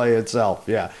gameplay itself.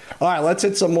 Yeah. All right, let's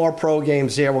hit some more pro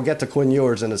games here. We'll get to Quinn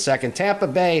Ewers in a second. Tampa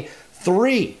Bay,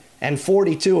 3 and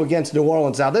 42 against New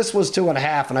Orleans. Now, this was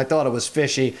 2.5, and I thought it was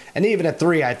fishy. And even at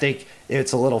 3, I think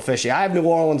it's a little fishy. I have New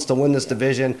Orleans to win this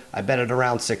division. I bet it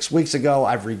around 6 weeks ago.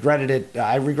 I've regretted it.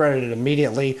 I regretted it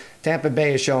immediately. Tampa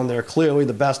Bay has shown they're clearly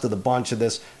the best of the bunch of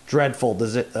this dreadful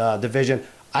division.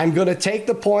 I'm going to take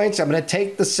the points. I'm going to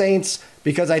take the Saints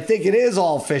because I think it is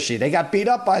all fishy. They got beat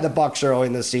up by the Bucs early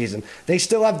in the season. They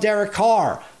still have Derek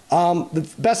Carr. The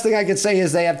best thing I could say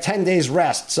is they have 10 days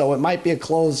rest, so it might be a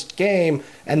closed game,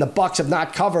 and the Bucs have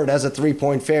not covered as a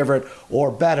 3-point favorite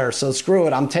or better. So screw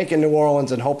it. I'm taking New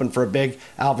Orleans and hoping for a big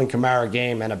Alvin Kamara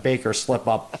game and a Baker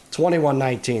slip-up,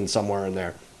 21-19 somewhere in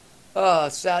there. Oh,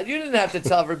 Sal, you didn't have to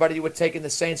tell everybody you were taking the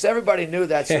Saints. Everybody knew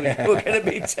that's who you were going to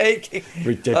be taking.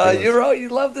 Ridiculous. You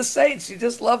love the Saints. You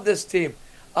just love this team.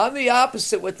 I'm the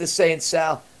opposite with the Saints,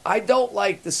 Sal. I don't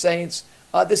like the Saints.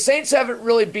 The Saints haven't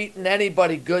really beaten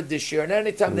anybody good this year, and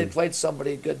anytime they played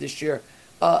somebody good this year,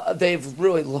 they've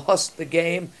really lost the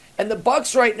game. And the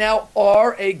Bucs right now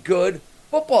are a good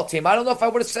football team. I don't know if I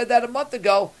would have said that a month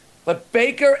ago, but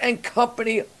Baker and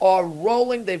company are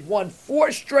rolling. They've won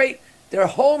 4 straight. They're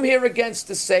home here against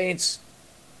the Saints.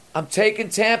 I'm taking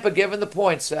Tampa, given the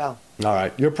points, Sal. All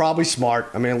right. You're probably smart.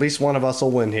 I mean, at least one of us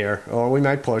will win here, or we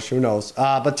might push. Who knows?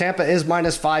 But Tampa is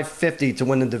minus 550 to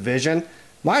win the division.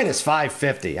 Minus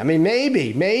 550. I mean,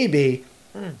 maybe.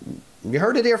 You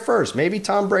heard it here first. Maybe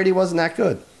Tom Brady wasn't that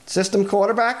good. System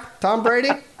quarterback, Tom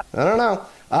Brady? I don't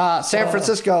know. San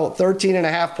Francisco,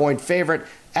 13.5-point favorite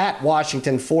at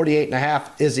Washington.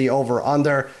 48.5 is the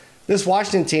over-under. This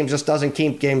Washington team just doesn't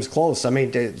keep games close. I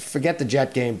mean, forget the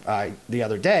Jet game the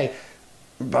other day.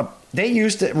 But they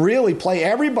used to really play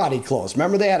everybody close.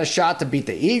 Remember, they had a shot to beat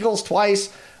the Eagles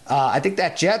twice. I think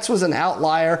that Jets was an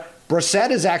outlier.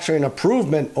 Brissett is actually an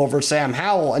improvement over Sam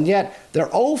Howell, and yet they're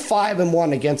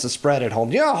 0-5-1 against the spread at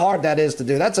home. You know how hard that is to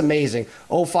do? That's amazing.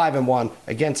 0-5-1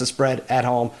 against the spread at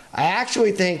home. I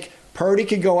actually think Purdy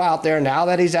could go out there, now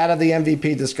that he's out of the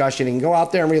MVP discussion, he can go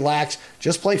out there and relax,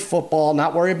 just play football,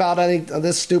 not worry about any of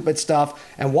this stupid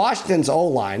stuff. And Washington's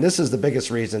O-line, this is the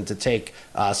biggest reason to take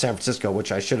San Francisco,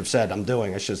 which I should have said I'm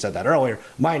doing. I should have said that earlier.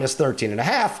 Minus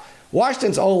 13.5.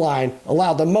 Washington's O-line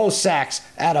allowed the most sacks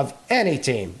out of any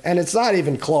team, and it's not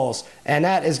even close. And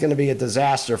that is going to be a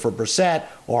disaster for Brissett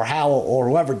or Howell or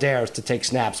whoever dares to take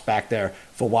snaps back there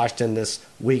for Washington this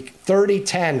week.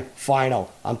 30-10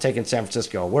 final. I'm taking San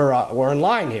Francisco. We're in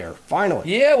line here,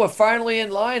 finally. Yeah, we're finally in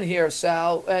line here,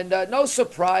 Sal. And no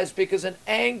surprise, because an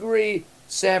angry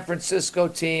San Francisco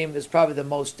team is probably the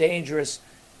most dangerous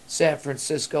San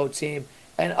Francisco team.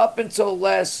 And up until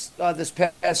this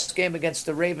past game against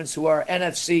the Ravens, who are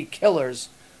NFC killers,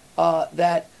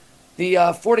 that the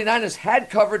 49ers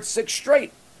had covered 6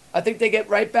 straight. I think they get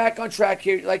right back on track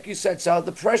here. Like you said, Sal,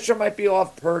 the pressure might be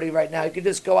off Purdy right now. He could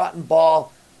just go out and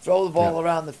throw the ball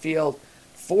around the field.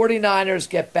 49ers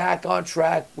get back on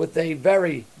track with a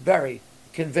very, very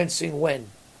convincing win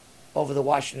over the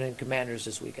Washington Commanders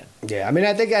this weekend. Yeah, I mean,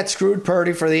 I think that screwed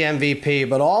Purdy for the MVP,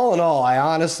 but all in all, I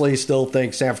honestly still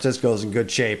think San Francisco's in good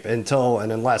shape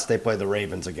unless they play the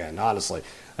Ravens again. Honestly,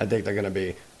 I think they're going to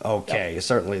be okay,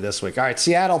 certainly this week. All right,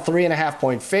 Seattle,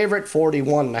 3.5-point favorite,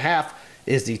 41.5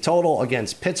 is the total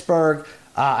against Pittsburgh.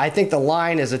 I think the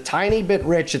line is a tiny bit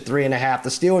rich at 3.5. The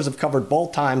Steelers have covered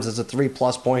both times as a 3+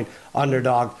 point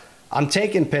underdog. I'm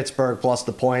taking Pittsburgh plus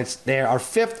the points. They are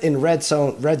 5th in red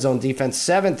zone defense,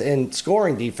 7th in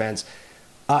scoring defense.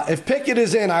 If Pickett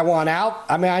is in, I want out.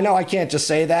 I mean, I know I can't just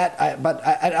say that, but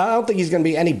I don't think he's going to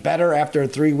be any better after a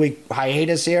 3-week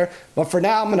hiatus here. But for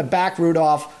now, I'm going to back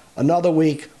Rudolph another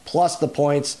week plus the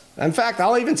points. In fact,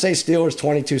 I'll even say Steelers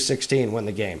 22-16 win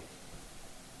the game.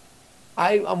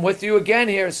 I'm with you again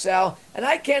here, Sal. And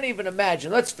I can't even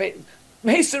imagine. Let's face it,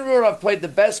 Mason Rudolph played the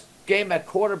best game at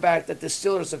quarterback that the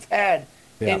Steelers have had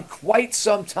in quite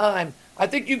some time. I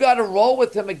think you got to roll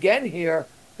with him again here.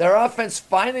 Their offense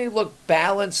finally looked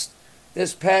balanced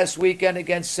this past weekend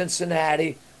against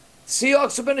Cincinnati.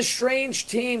 Seahawks have been a strange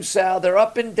team, Sal. They're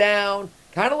up and down,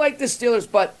 kind of like the Steelers,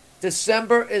 but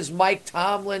December is Mike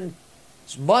Tomlin's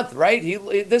month, right?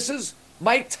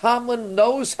 Mike Tomlin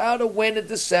knows how to win in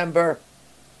December.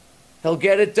 He'll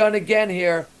get it done again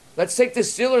here. Let's take the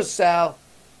Steelers, Sal,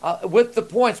 with the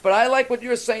points. But I like what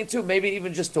you're saying, too. Maybe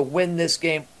even just to win this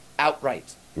game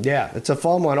outright. Yeah, it's a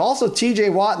fun one. Also,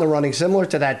 T.J. Watt in the running, similar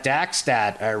to that Dak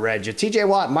stat I read you. T.J.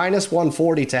 Watt, minus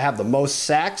 140 to have the most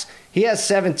sacks. He has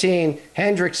 17.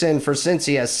 Hendrickson for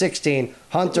Cincy has 16.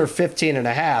 Hunter,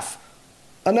 15.5.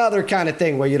 Another kind of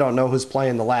thing where you don't know who's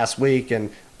playing the last week.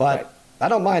 But I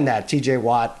don't mind that, T.J.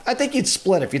 Watt. I think you'd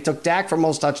split if you took Dak for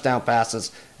most touchdown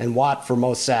passes and Watt for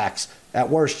most sacks. At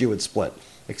worst, you would split.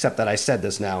 except that I said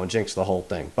this now and jinxed the whole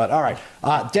thing. But all right,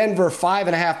 Denver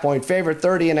 5.5-point favorite,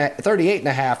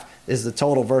 38.5 is the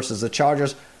total versus the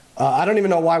Chargers. I don't even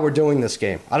know why we're doing this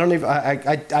game.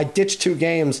 I ditched 2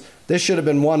 games. This should have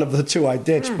been one of the 2 I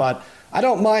ditched, but I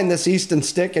don't mind this Easton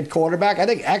Stick at quarterback. I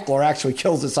think Eckler actually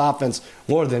kills this offense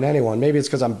more than anyone. Maybe it's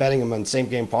because I'm betting him on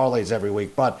same-game parlays every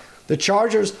week. But the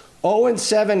Chargers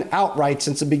 0-7 outright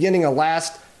since the beginning of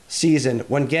last season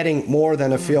when getting more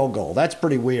than a field goal. That's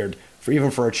pretty weird,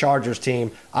 even for a Chargers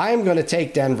team. I am going to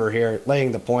take Denver here,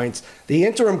 laying the points. The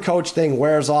interim coach thing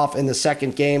wears off in the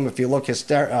second game if you look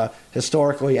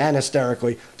historically and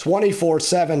hysterically.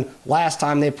 24-7 last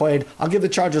time they played. I'll give the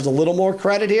Chargers a little more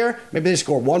credit here. Maybe they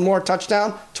score one more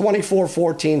touchdown.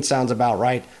 24-14 sounds about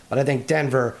right. But I think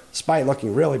Denver, despite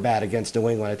looking really bad against New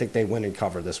England, I think they win and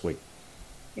cover this week.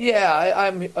 Yeah,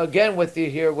 I'm again with you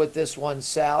here with this one,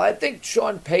 Sal. I think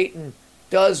Sean Payton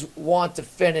does want to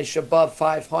finish above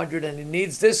 500, and he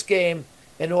needs this game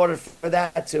in order for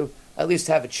that to at least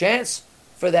have a chance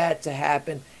for that to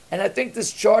happen. And I think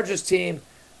this Chargers team,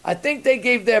 I think they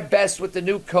gave their best with the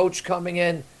new coach coming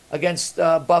in against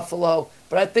Buffalo,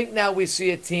 but I think now we see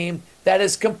a team that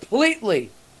is completely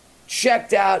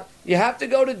checked out. You have to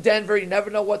go to Denver. You never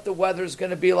know what the weather is going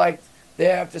to be like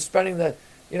there after spending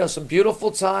some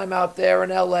beautiful time out there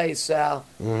in L.A., Sal.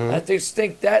 I just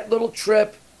think that little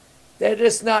trip, they're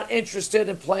just not interested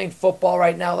in playing football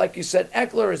right now. Like you said,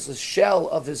 Eckler is a shell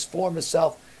of his former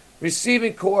self.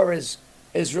 Receiving core is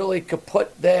really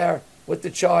kaput there with the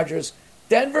Chargers.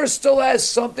 Denver still has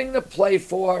something to play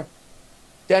for.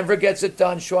 Denver gets it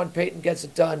done. Sean Payton gets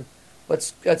it done.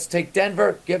 Let's take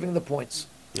Denver giving the points.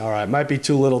 All right, might be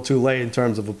too little too late in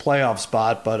terms of a playoff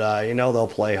spot, but they'll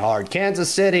play hard.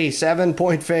 Kansas City,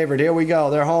 7-point favorite. Here we go.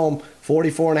 They're home,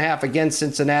 44.5 against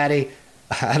Cincinnati.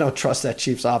 I don't trust that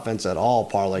Chiefs offense at all,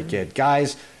 Parlay Kid.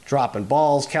 Guys dropping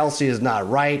balls. Kelsey is not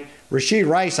right. Rashid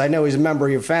Rice, I know he's a member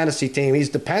of your fantasy team. He's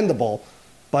dependable,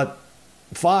 but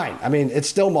fine. I mean, it's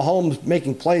still Mahomes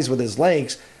making plays with his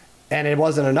legs, and it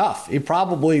wasn't enough. He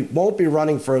probably won't be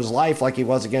running for his life like he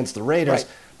was against the Raiders,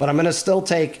 but I'm going to still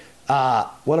take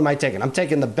what am I taking? I'm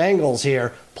taking the Bengals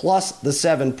here, plus the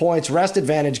 7 points. Rest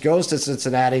advantage goes to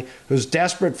Cincinnati, who's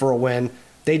desperate for a win.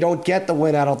 They don't get the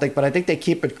win, I don't think, but I think they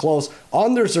keep it close.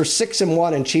 Unders are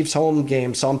 6-1 in Chiefs home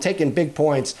games, so I'm taking big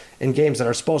points in games that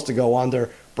are supposed to go under.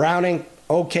 Browning,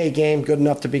 okay game, good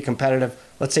enough to be competitive.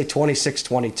 Let's say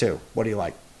 26-22. What do you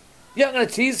like? Yeah, I'm going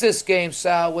to tease this game,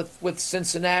 Sal, with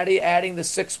Cincinnati adding the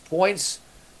 6 points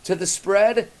to the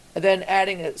spread and then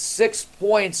adding 6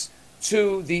 points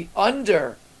to the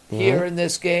under here in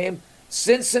this game.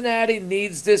 Cincinnati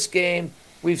needs this game.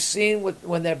 We've seen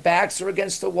when their backs are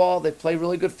against the wall, they play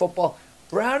really good football.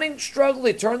 Browning struggled.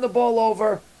 He turned the ball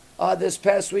over this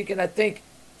past week, and I think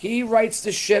he rights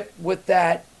the ship with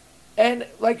that. And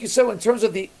like you said, in terms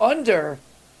of the under,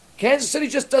 Kansas City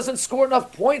just doesn't score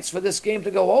enough points for this game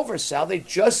to go over, Sal. They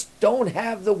just don't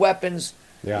have the weapons,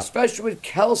 especially with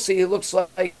Kelsey. It looks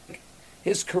like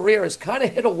his career has kind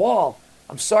of hit a wall.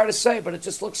 I'm sorry to say, but it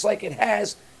just looks like it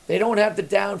has. They don't have the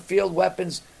downfield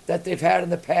weapons that they've had in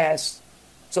the past.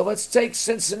 So let's take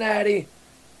Cincinnati,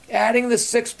 adding the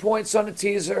 6 points on the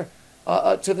teaser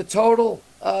to the total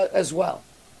as well.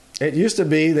 It used to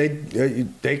be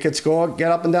they could score,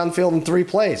 get up and down the field in 3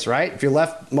 plays, right? If you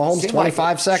left Mahomes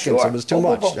 25 seconds, it was too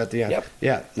much at the end. Yep.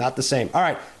 Yeah, not the same. All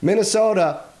right,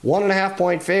 Minnesota,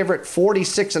 1.5-point favorite,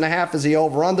 46.5 is the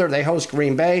over-under. They host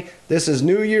Green Bay. This is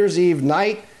New Year's Eve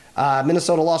night.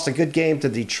 Minnesota lost a good game to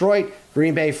Detroit.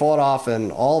 Green Bay fought off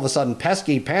an all of a sudden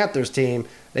pesky Panthers team.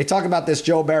 They talk about this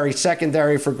Joe Barry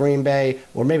secondary for Green Bay,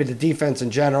 or maybe the defense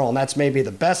in general, and that's maybe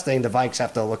the best thing the Vikes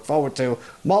have to look forward to.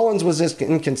 Mullins was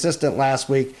inconsistent last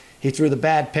week. He threw the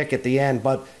bad pick at the end,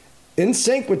 but in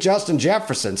sync with Justin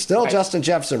Jefferson. Still Justin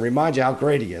Jefferson, remind you how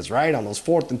great he is, right? On those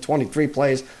 4th and 23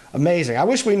 plays, amazing. I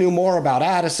wish we knew more about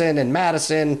Addison and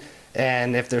Madison,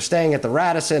 and if they're staying at the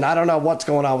Radisson. I don't know what's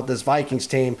going on with this Vikings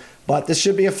team, but this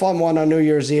should be a fun one on New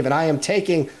Year's Eve, and I am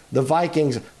taking the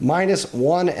Vikings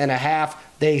 -1.5.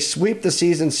 They sweep the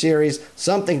season series,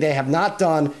 something they have not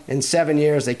done in 7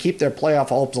 years. They keep their playoff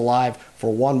hopes alive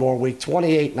for one more week.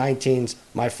 28-19's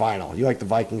my final. You like the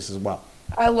Vikings as well?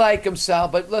 I like them, Sal,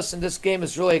 but listen, this game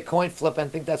is really a coin flip. I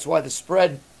think that's why the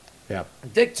spread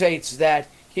dictates that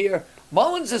here.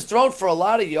 Mullins has thrown for a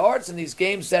lot of yards in these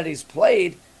games that he's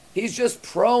played. He's just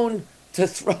prone to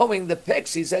throwing the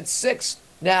picks. He's had 6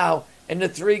 now in the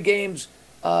 3 games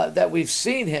that we've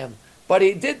seen him. But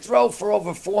he did throw for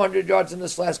over 400 yards in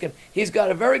this last game. He's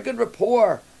got a very good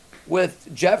rapport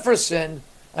with Jefferson.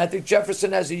 I think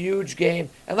Jefferson has a huge game.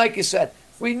 And like you said,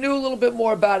 if we knew a little bit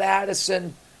more about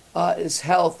Addison, is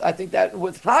health. I think that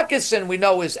with Hawkinson, we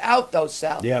know is out, though,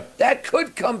 Sal. Yep. That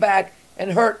could come back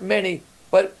and hurt many.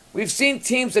 But we've seen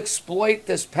teams exploit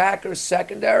this Packers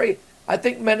secondary. I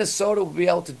think Minnesota will be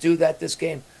able to do that this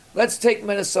game. Let's take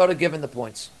Minnesota given the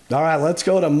points. All right, let's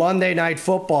go to Monday Night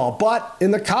Football. But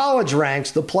in the college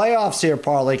ranks, the playoffs here,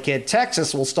 Parlay Kid,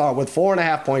 Texas will start with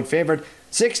 4.5-point favorite,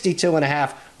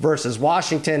 62.5 versus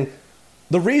Washington.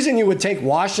 The reason you would take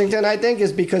Washington, I think,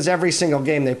 is because every single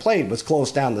game they played was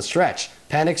close down the stretch.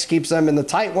 Penix keeps them in the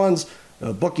tight ones.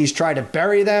 Bookies try to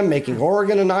bury them, making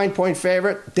Oregon a 9-point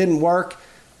favorite. Didn't work.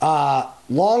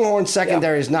 Longhorn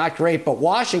secondary is not great, but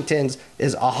Washington's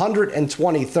is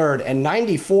 123rd and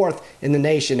 94th in the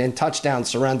nation in touchdown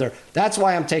surrender. That's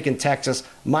why I'm taking Texas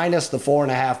minus the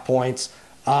 4.5 points.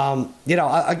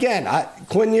 Again,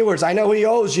 Quinn Ewers, I know he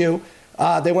owes you.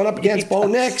 They went up against Bo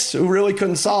Nix, who really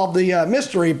couldn't solve the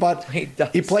mystery, but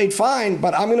he played fine.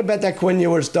 But I'm going to bet that Quinn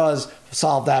Ewers does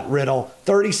solve that riddle.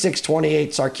 36-28,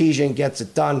 Sarkisian gets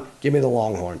it done. Give me the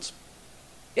Longhorns.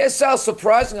 Yes, Sal,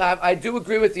 surprisingly, I do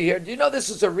agree with you here. Do you know this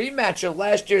is a rematch of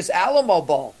last year's Alamo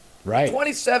Bowl? Right.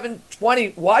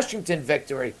 27-20 Washington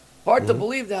victory. Hard to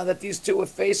believe now that these two are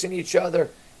facing each other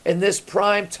in this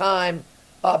prime time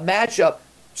matchup.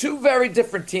 Two very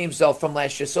different teams, though, from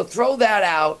last year. So throw that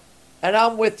out, and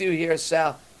I'm with you here,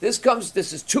 Sal. This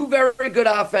is two very good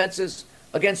offenses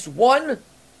against one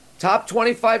top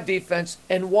 25 defense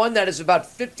and one that is about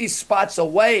 50 spots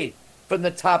away from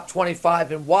the top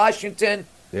 25 in Washington.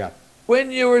 Yeah.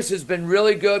 Quinn Ewers has been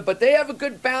really good, but they have a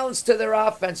good balance to their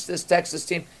offense, this Texas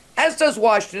team, as does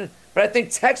Washington. But I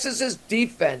think Texas's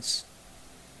defense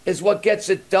is what gets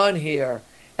it done here.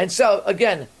 And so,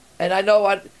 again, and I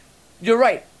know you're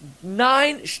right,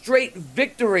 9 straight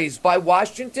victories by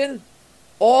Washington,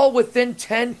 all within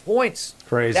 10 points.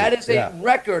 Crazy. That is a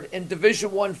record in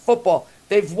Division I football.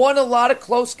 They've won a lot of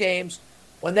close games.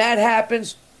 When that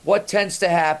happens, what tends to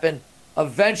happen?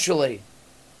 Eventually,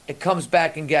 it comes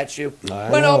back and gets you.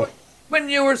 When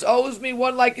Ewers owes me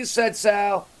one, like you said,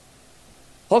 Sal.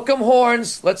 Hook 'em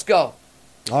horns. Let's go.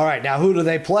 All right, now who do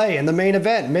they play in the main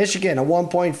event? Michigan, a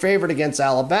 1-point favorite against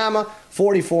Alabama.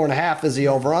 44.5 is the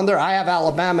over-under. I have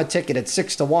Alabama ticket at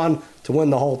 6-1 to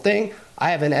win the whole thing. I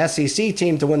have an SEC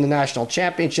team to win the national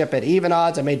championship at even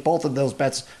odds. I made both of those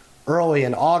bets early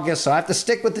in August, so I have to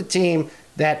stick with the team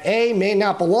that A, may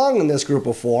not belong in this group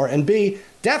of 4, and B,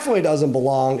 definitely doesn't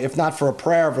belong, if not for a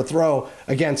prayer of a throw,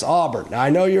 against Auburn. Now, I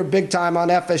know you're big time on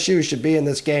FSU should be in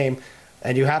this game,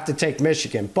 and you have to take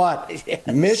Michigan. But yes,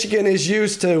 Michigan is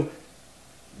used to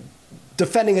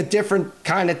defending a different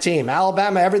kind of team.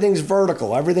 Alabama, everything's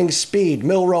vertical, everything's speed.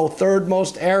 Milroe, 3rd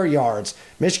most air yards.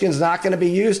 Michigan's not going to be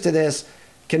used to this.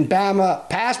 Can Bama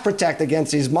pass protect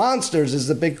against these monsters is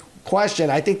the big question.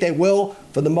 I think they will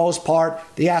for the most part.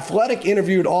 The Athletic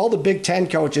interviewed all the Big Ten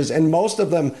coaches, and most of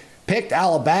them picked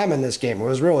Alabama in this game. It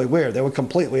was really weird. They were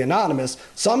completely anonymous.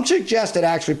 Some suggested,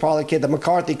 actually, probably, Kid, that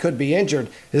McCarthy could be injured.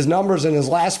 His numbers in his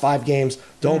last 5 games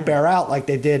don't bear out like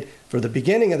they did for the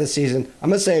beginning of the season. I'm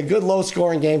going to say a good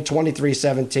low-scoring game,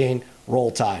 23-17,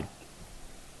 Roll Tide.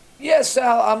 Yes,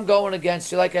 Sal, I'm going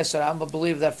against you. Like I said, I'm a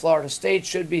believer that Florida State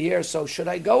should be here. So should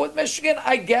I go with Michigan?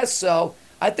 I guess so.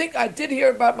 I think I did hear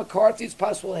about McCarthy's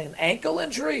possibly an ankle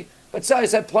injury, but Sal,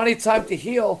 he's had plenty of time to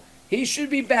heal. He should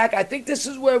be back. I think this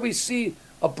is where we see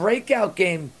a breakout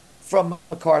game from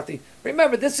McCarthy.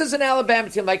 Remember, this is an Alabama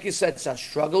team, like you said,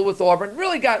 struggled with Auburn.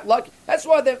 Really got lucky. That's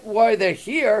why they're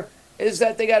here, is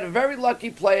that they got a very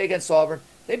lucky play against Auburn.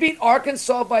 They beat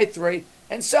Arkansas by 3.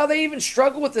 And so they even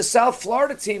struggled with the South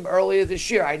Florida team earlier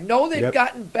this year. I know they've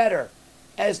gotten better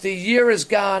as the year has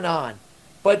gone on.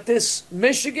 But this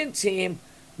Michigan team,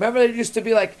 remember they used to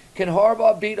be like, can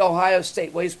Harbaugh beat Ohio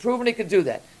State? Well, he's proven he could do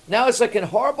that. Now it's like, can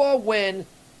Harbaugh win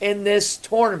in this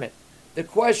tournament? The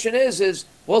question is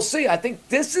we'll see. I think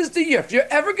this is the year. If you're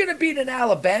ever going to beat an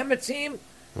Alabama team,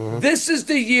 this is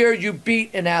the year you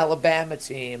beat an Alabama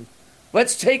team.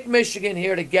 Let's take Michigan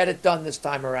here to get it done this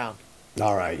time around.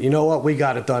 All right. You know what? We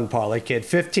got it done, Parlay Kid.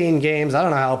 15 games. I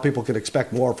don't know how people could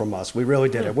expect more from us. We really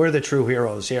did it. We're the true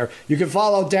heroes here. You can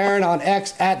follow Darren on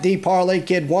X at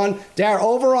TheParlayKid1. Darren,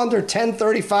 over under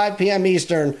 10:35 p.m.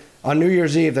 Eastern on New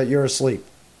Year's Eve that you're asleep.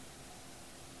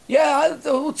 Yeah,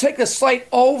 we'll take a slight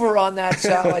over on that,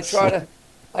 Sal.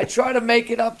 I try to make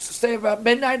it up to stay about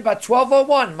midnight, about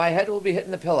 12:01. My head will be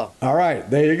hitting the pillow. All right.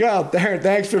 There you go. Darren,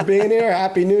 thanks for being here.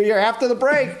 Happy New Year. After the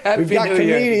break, we've got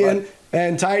comedian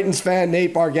and Titans fan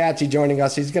Nate Bargatze joining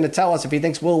us. He's going to tell us if he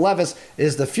thinks Will Levis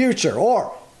is the future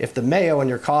or if the mayo in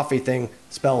your coffee thing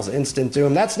spells instant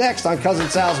doom. That's next on Cousin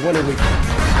Sal's Winning Week.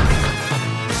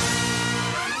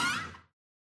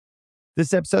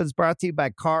 This episode is brought to you by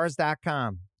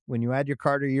Cars.com. When you add your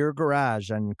car to your garage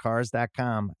on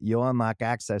Cars.com, you'll unlock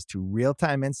access to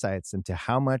real-time insights into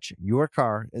how much your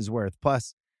car is worth.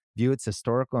 Plus, view its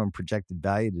historical and projected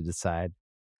value to decide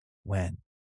when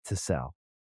to sell.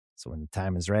 So when the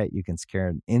time is right, you can secure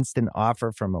an instant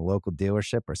offer from a local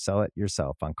dealership or sell it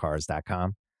yourself on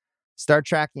Cars.com. Start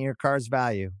tracking your car's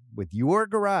value with your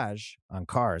garage on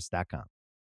Cars.com.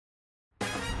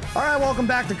 All right, welcome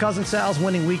back to Cousin Sal's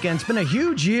Winning Weekend. It's been a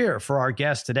huge year for our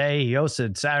guest today. He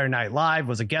hosted Saturday Night Live,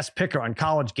 was a guest picker on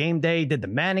College Game Day, did the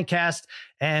Manning Cast,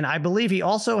 and I believe he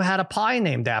also had a pie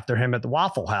named after him at the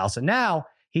Waffle House. And now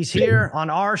he's here on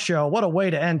our show. What a way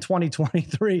to end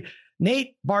 2023.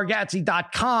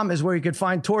 NateBargatze.com is where you could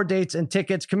find tour dates and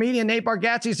tickets. Comedian Nate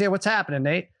Bargatze is here. What's happening,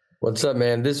 Nate? What's up,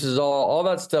 man? This is all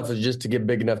that stuff is just to get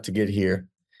big enough to get here.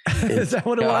 Is that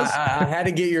what it was? I had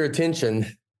to get your attention.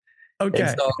 Okay.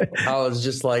 And so I was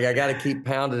just like, I got to keep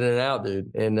pounding it out,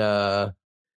 dude. And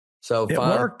so it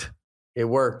worked. It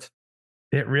worked.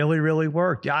 It really, really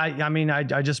worked. I mean,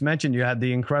 I just mentioned you had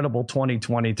the incredible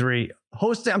 2023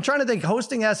 hosting. I'm trying to think,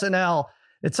 hosting SNL.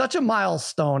 It's such a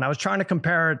milestone. I was trying to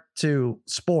compare it to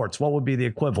sports. What would be the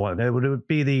equivalent? Would it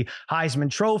be the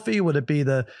Heisman Trophy? Would it be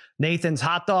the Nathan's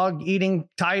hot dog eating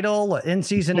title,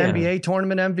 in-season NBA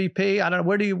tournament MVP? I don't know.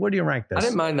 Where do you rank this? I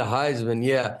didn't mind the Heisman.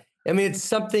 Yeah. I mean, it's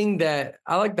something that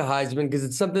I like the Heisman because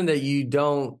it's something that you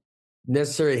don't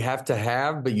necessarily have to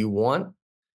have, but you want.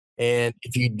 And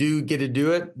if you do get to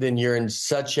do it, then you're in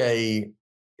you're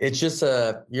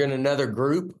in another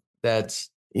group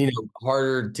that's,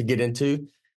 harder to get into.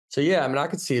 So, yeah, I mean, I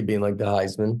could see it being like the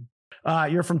Heisman.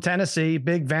 You're from Tennessee,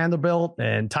 big Vanderbilt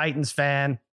and Titans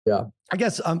fan. Yeah. I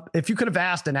guess if you could have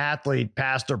asked an athlete,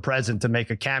 past or present, to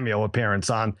make a cameo appearance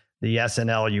on the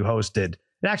SNL you hosted,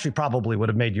 it actually probably would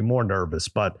have made you more nervous.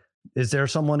 But is there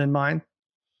someone in mind?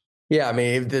 Yeah, I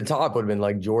mean, if the top would have been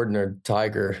like Jordan or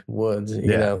Tiger Woods.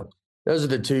 You know, those are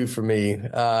the two for me.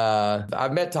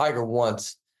 I've met Tiger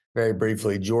once. Very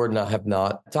briefly. Jordan, I have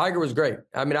not. Tiger was great.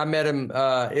 I mean, I met him,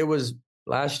 it was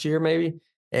last year maybe.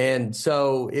 And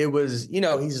so it was,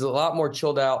 he's a lot more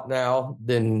chilled out now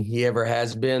than he ever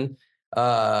has been.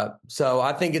 So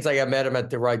I think it's like I met him at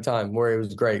the right time where it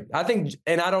was great. I think,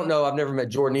 and I don't know, I've never met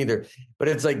Jordan either, but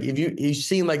it's like if you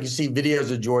seem like you see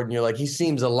videos of Jordan, you're like, he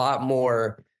seems a lot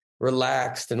more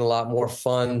relaxed and a lot more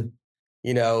fun,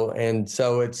 and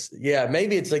so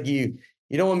maybe it's like you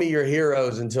don't want to meet your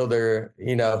heroes until they're,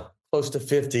 close to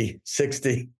 50,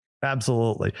 60.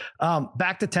 Absolutely.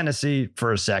 Back to Tennessee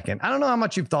for a second. I don't know how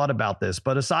much you've thought about this,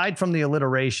 but aside from the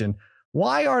alliteration,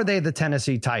 why are they the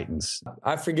Tennessee Titans?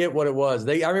 I forget what it was.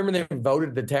 I remember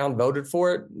the town voted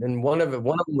for it. And one of them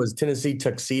was Tennessee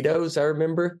Tuxedos. I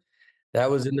remember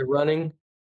that was in the running.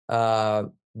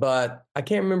 But I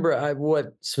can't remember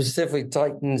what specifically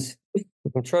Titans.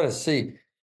 I'm trying to see.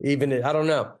 I don't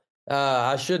know.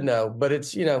 I should know, but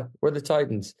it's, we're the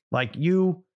Titans. Like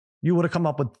you would have come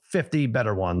up with 50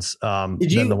 better ones than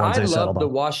the ones I they settled love the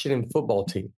on. Washington football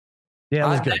team. Yeah,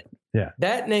 that's good. Yeah.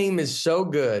 That name is so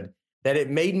good that it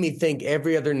made me think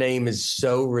every other name is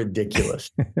so ridiculous.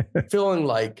 Feeling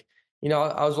like,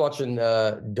 I was watching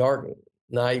Dark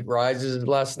Knight Rises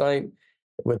last night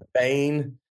with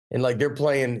Bane. And like they're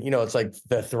playing, it's like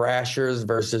the Thrashers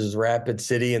versus Rapid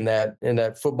City in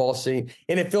that football scene.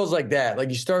 And it feels like that. Like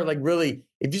you start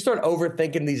if you start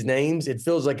overthinking these names, it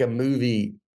feels like a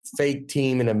movie, fake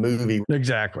team in a movie.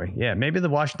 Exactly. Yeah. Maybe the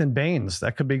Washington Banes.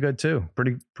 That could be good too.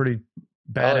 Pretty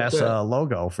badass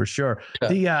logo for sure.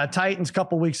 Yeah. The Titans a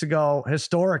couple weeks ago,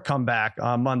 historic comeback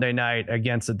on Monday night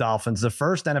against the Dolphins. The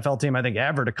first NFL team, I think,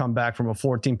 ever to come back from a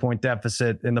 14-point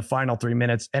deficit in the final 3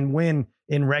 minutes and win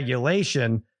in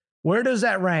regulation. Where does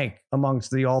that rank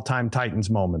amongst the all-time Titans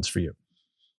moments for you?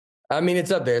 I mean, it's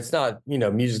up there. It's not,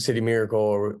 Music City Miracle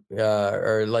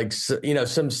or like, some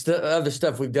other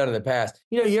stuff we've done in the past.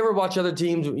 You ever watch other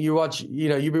teams? You watch,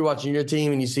 you be watching your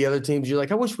team and you see other teams. You're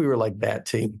like, I wish we were like that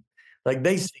team. Like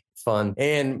they seem fun.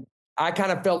 And I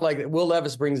kind of felt like Will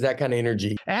Levis brings that kind of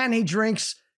energy. And he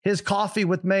drinks his coffee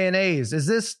with mayonnaise. Does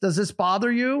this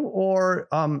bother you? Or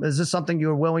is this something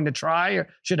you're willing to try? Or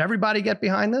should everybody get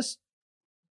behind this?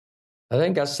 I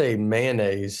think I say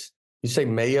mayonnaise. You say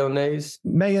mayonnaise?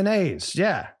 Mayonnaise,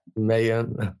 yeah.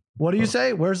 Mayo. What do you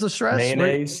say? Where's the stress?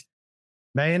 Mayonnaise.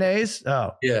 Mayonnaise?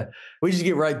 Oh. Yeah. We just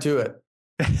get right to it.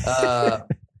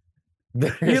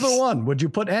 Either one. Would you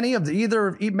put any of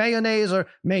either mayonnaise or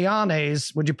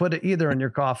mayonnaise? Would you put it either in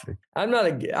your coffee? I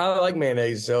like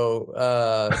mayonnaise. So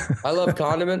I love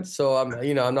condiments. So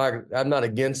I'm not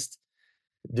against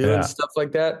doing stuff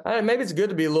like that. Maybe it's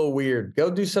good to be a little weird. Go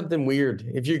do something weird.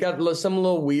 If you got some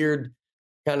little weird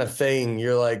kind of thing,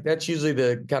 you're like, that's usually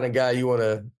the kind of guy you want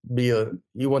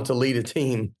to lead a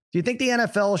team. Do you think the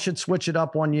NFL should switch it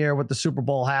up one year with the Super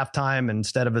Bowl halftime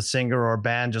instead of a singer or a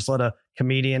band? Just let a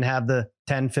comedian have the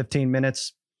 10, 15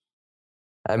 minutes?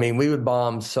 I mean, we would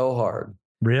bomb so hard.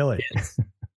 Really?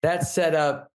 That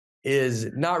setup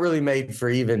is not really made for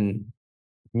even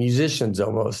musicians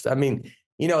almost. I mean,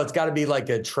 it's got to be like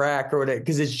a track or whatever,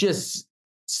 because it's just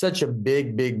such a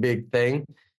big thing.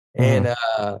 And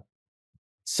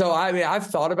so, I mean, I've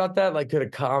thought about that. Like, could a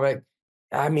comic,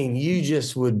 I mean, you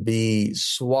just would be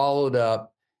swallowed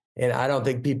up, and I don't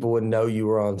think people would know you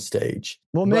were on stage.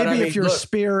 Well, maybe if you're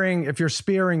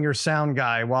spearing your sound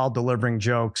guy while delivering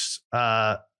jokes,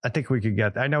 I think we could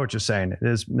get, I know what you're saying. It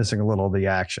is missing a little of the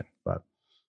action, but.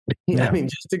 Yeah. I mean,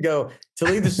 just to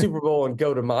lead the Super Bowl and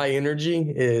go to My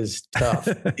Energy is tough.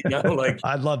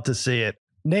 I'd love to see it.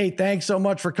 Nate, thanks so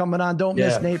much for coming on. Don't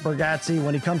miss Nate Bargatze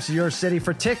when he comes to your city.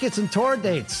 For tickets and tour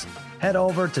dates, head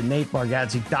over to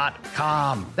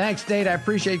natebargatze.com. Thanks, Nate. I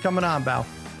appreciate you coming on, pal.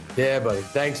 Yeah, buddy.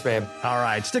 Thanks, man. All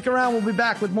right. Stick around. We'll be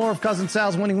back with more of Cousin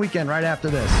Sal's Winning Weekend right after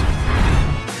this.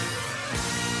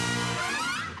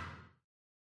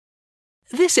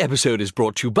 This episode is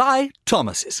brought to you by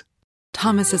Thomas's.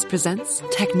 Thomas's presents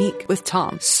Technique with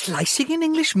Tom. Slicing an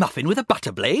English muffin with a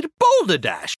butter blade? Boulder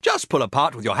Dash! Just pull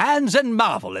apart with your hands and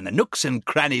marvel in the nooks and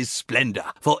crannies' splendor.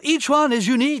 For each one is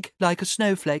unique, like a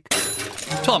snowflake.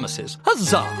 Thomas's.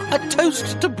 Huzzah! A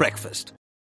toast to breakfast.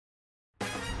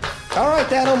 All right,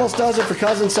 that almost does it for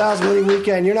Cousin Sal's Winning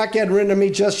Weekend. You're not getting rid of me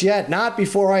just yet. Not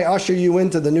before I usher you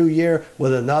into the new year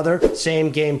with another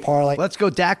same-game parlay. Let's go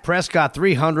Dak Prescott,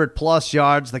 300-plus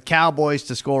yards. The Cowboys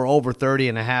to score over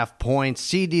 30.5 points.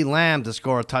 CeeDee Lamb to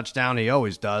score a touchdown. He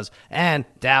always does. And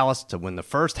Dallas to win the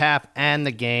first half and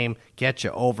the game. Get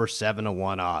you over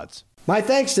 7-1 odds. My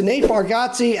thanks to Nate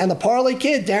Bargatze and the Parlay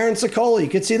Kid, Darren Sicola. You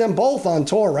can see them both on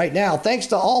tour right now. Thanks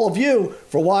to all of you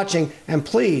for watching. And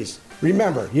please,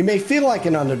 remember, you may feel like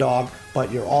an underdog,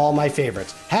 but you're all my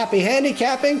favorites. Happy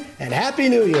handicapping and Happy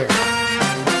New Year.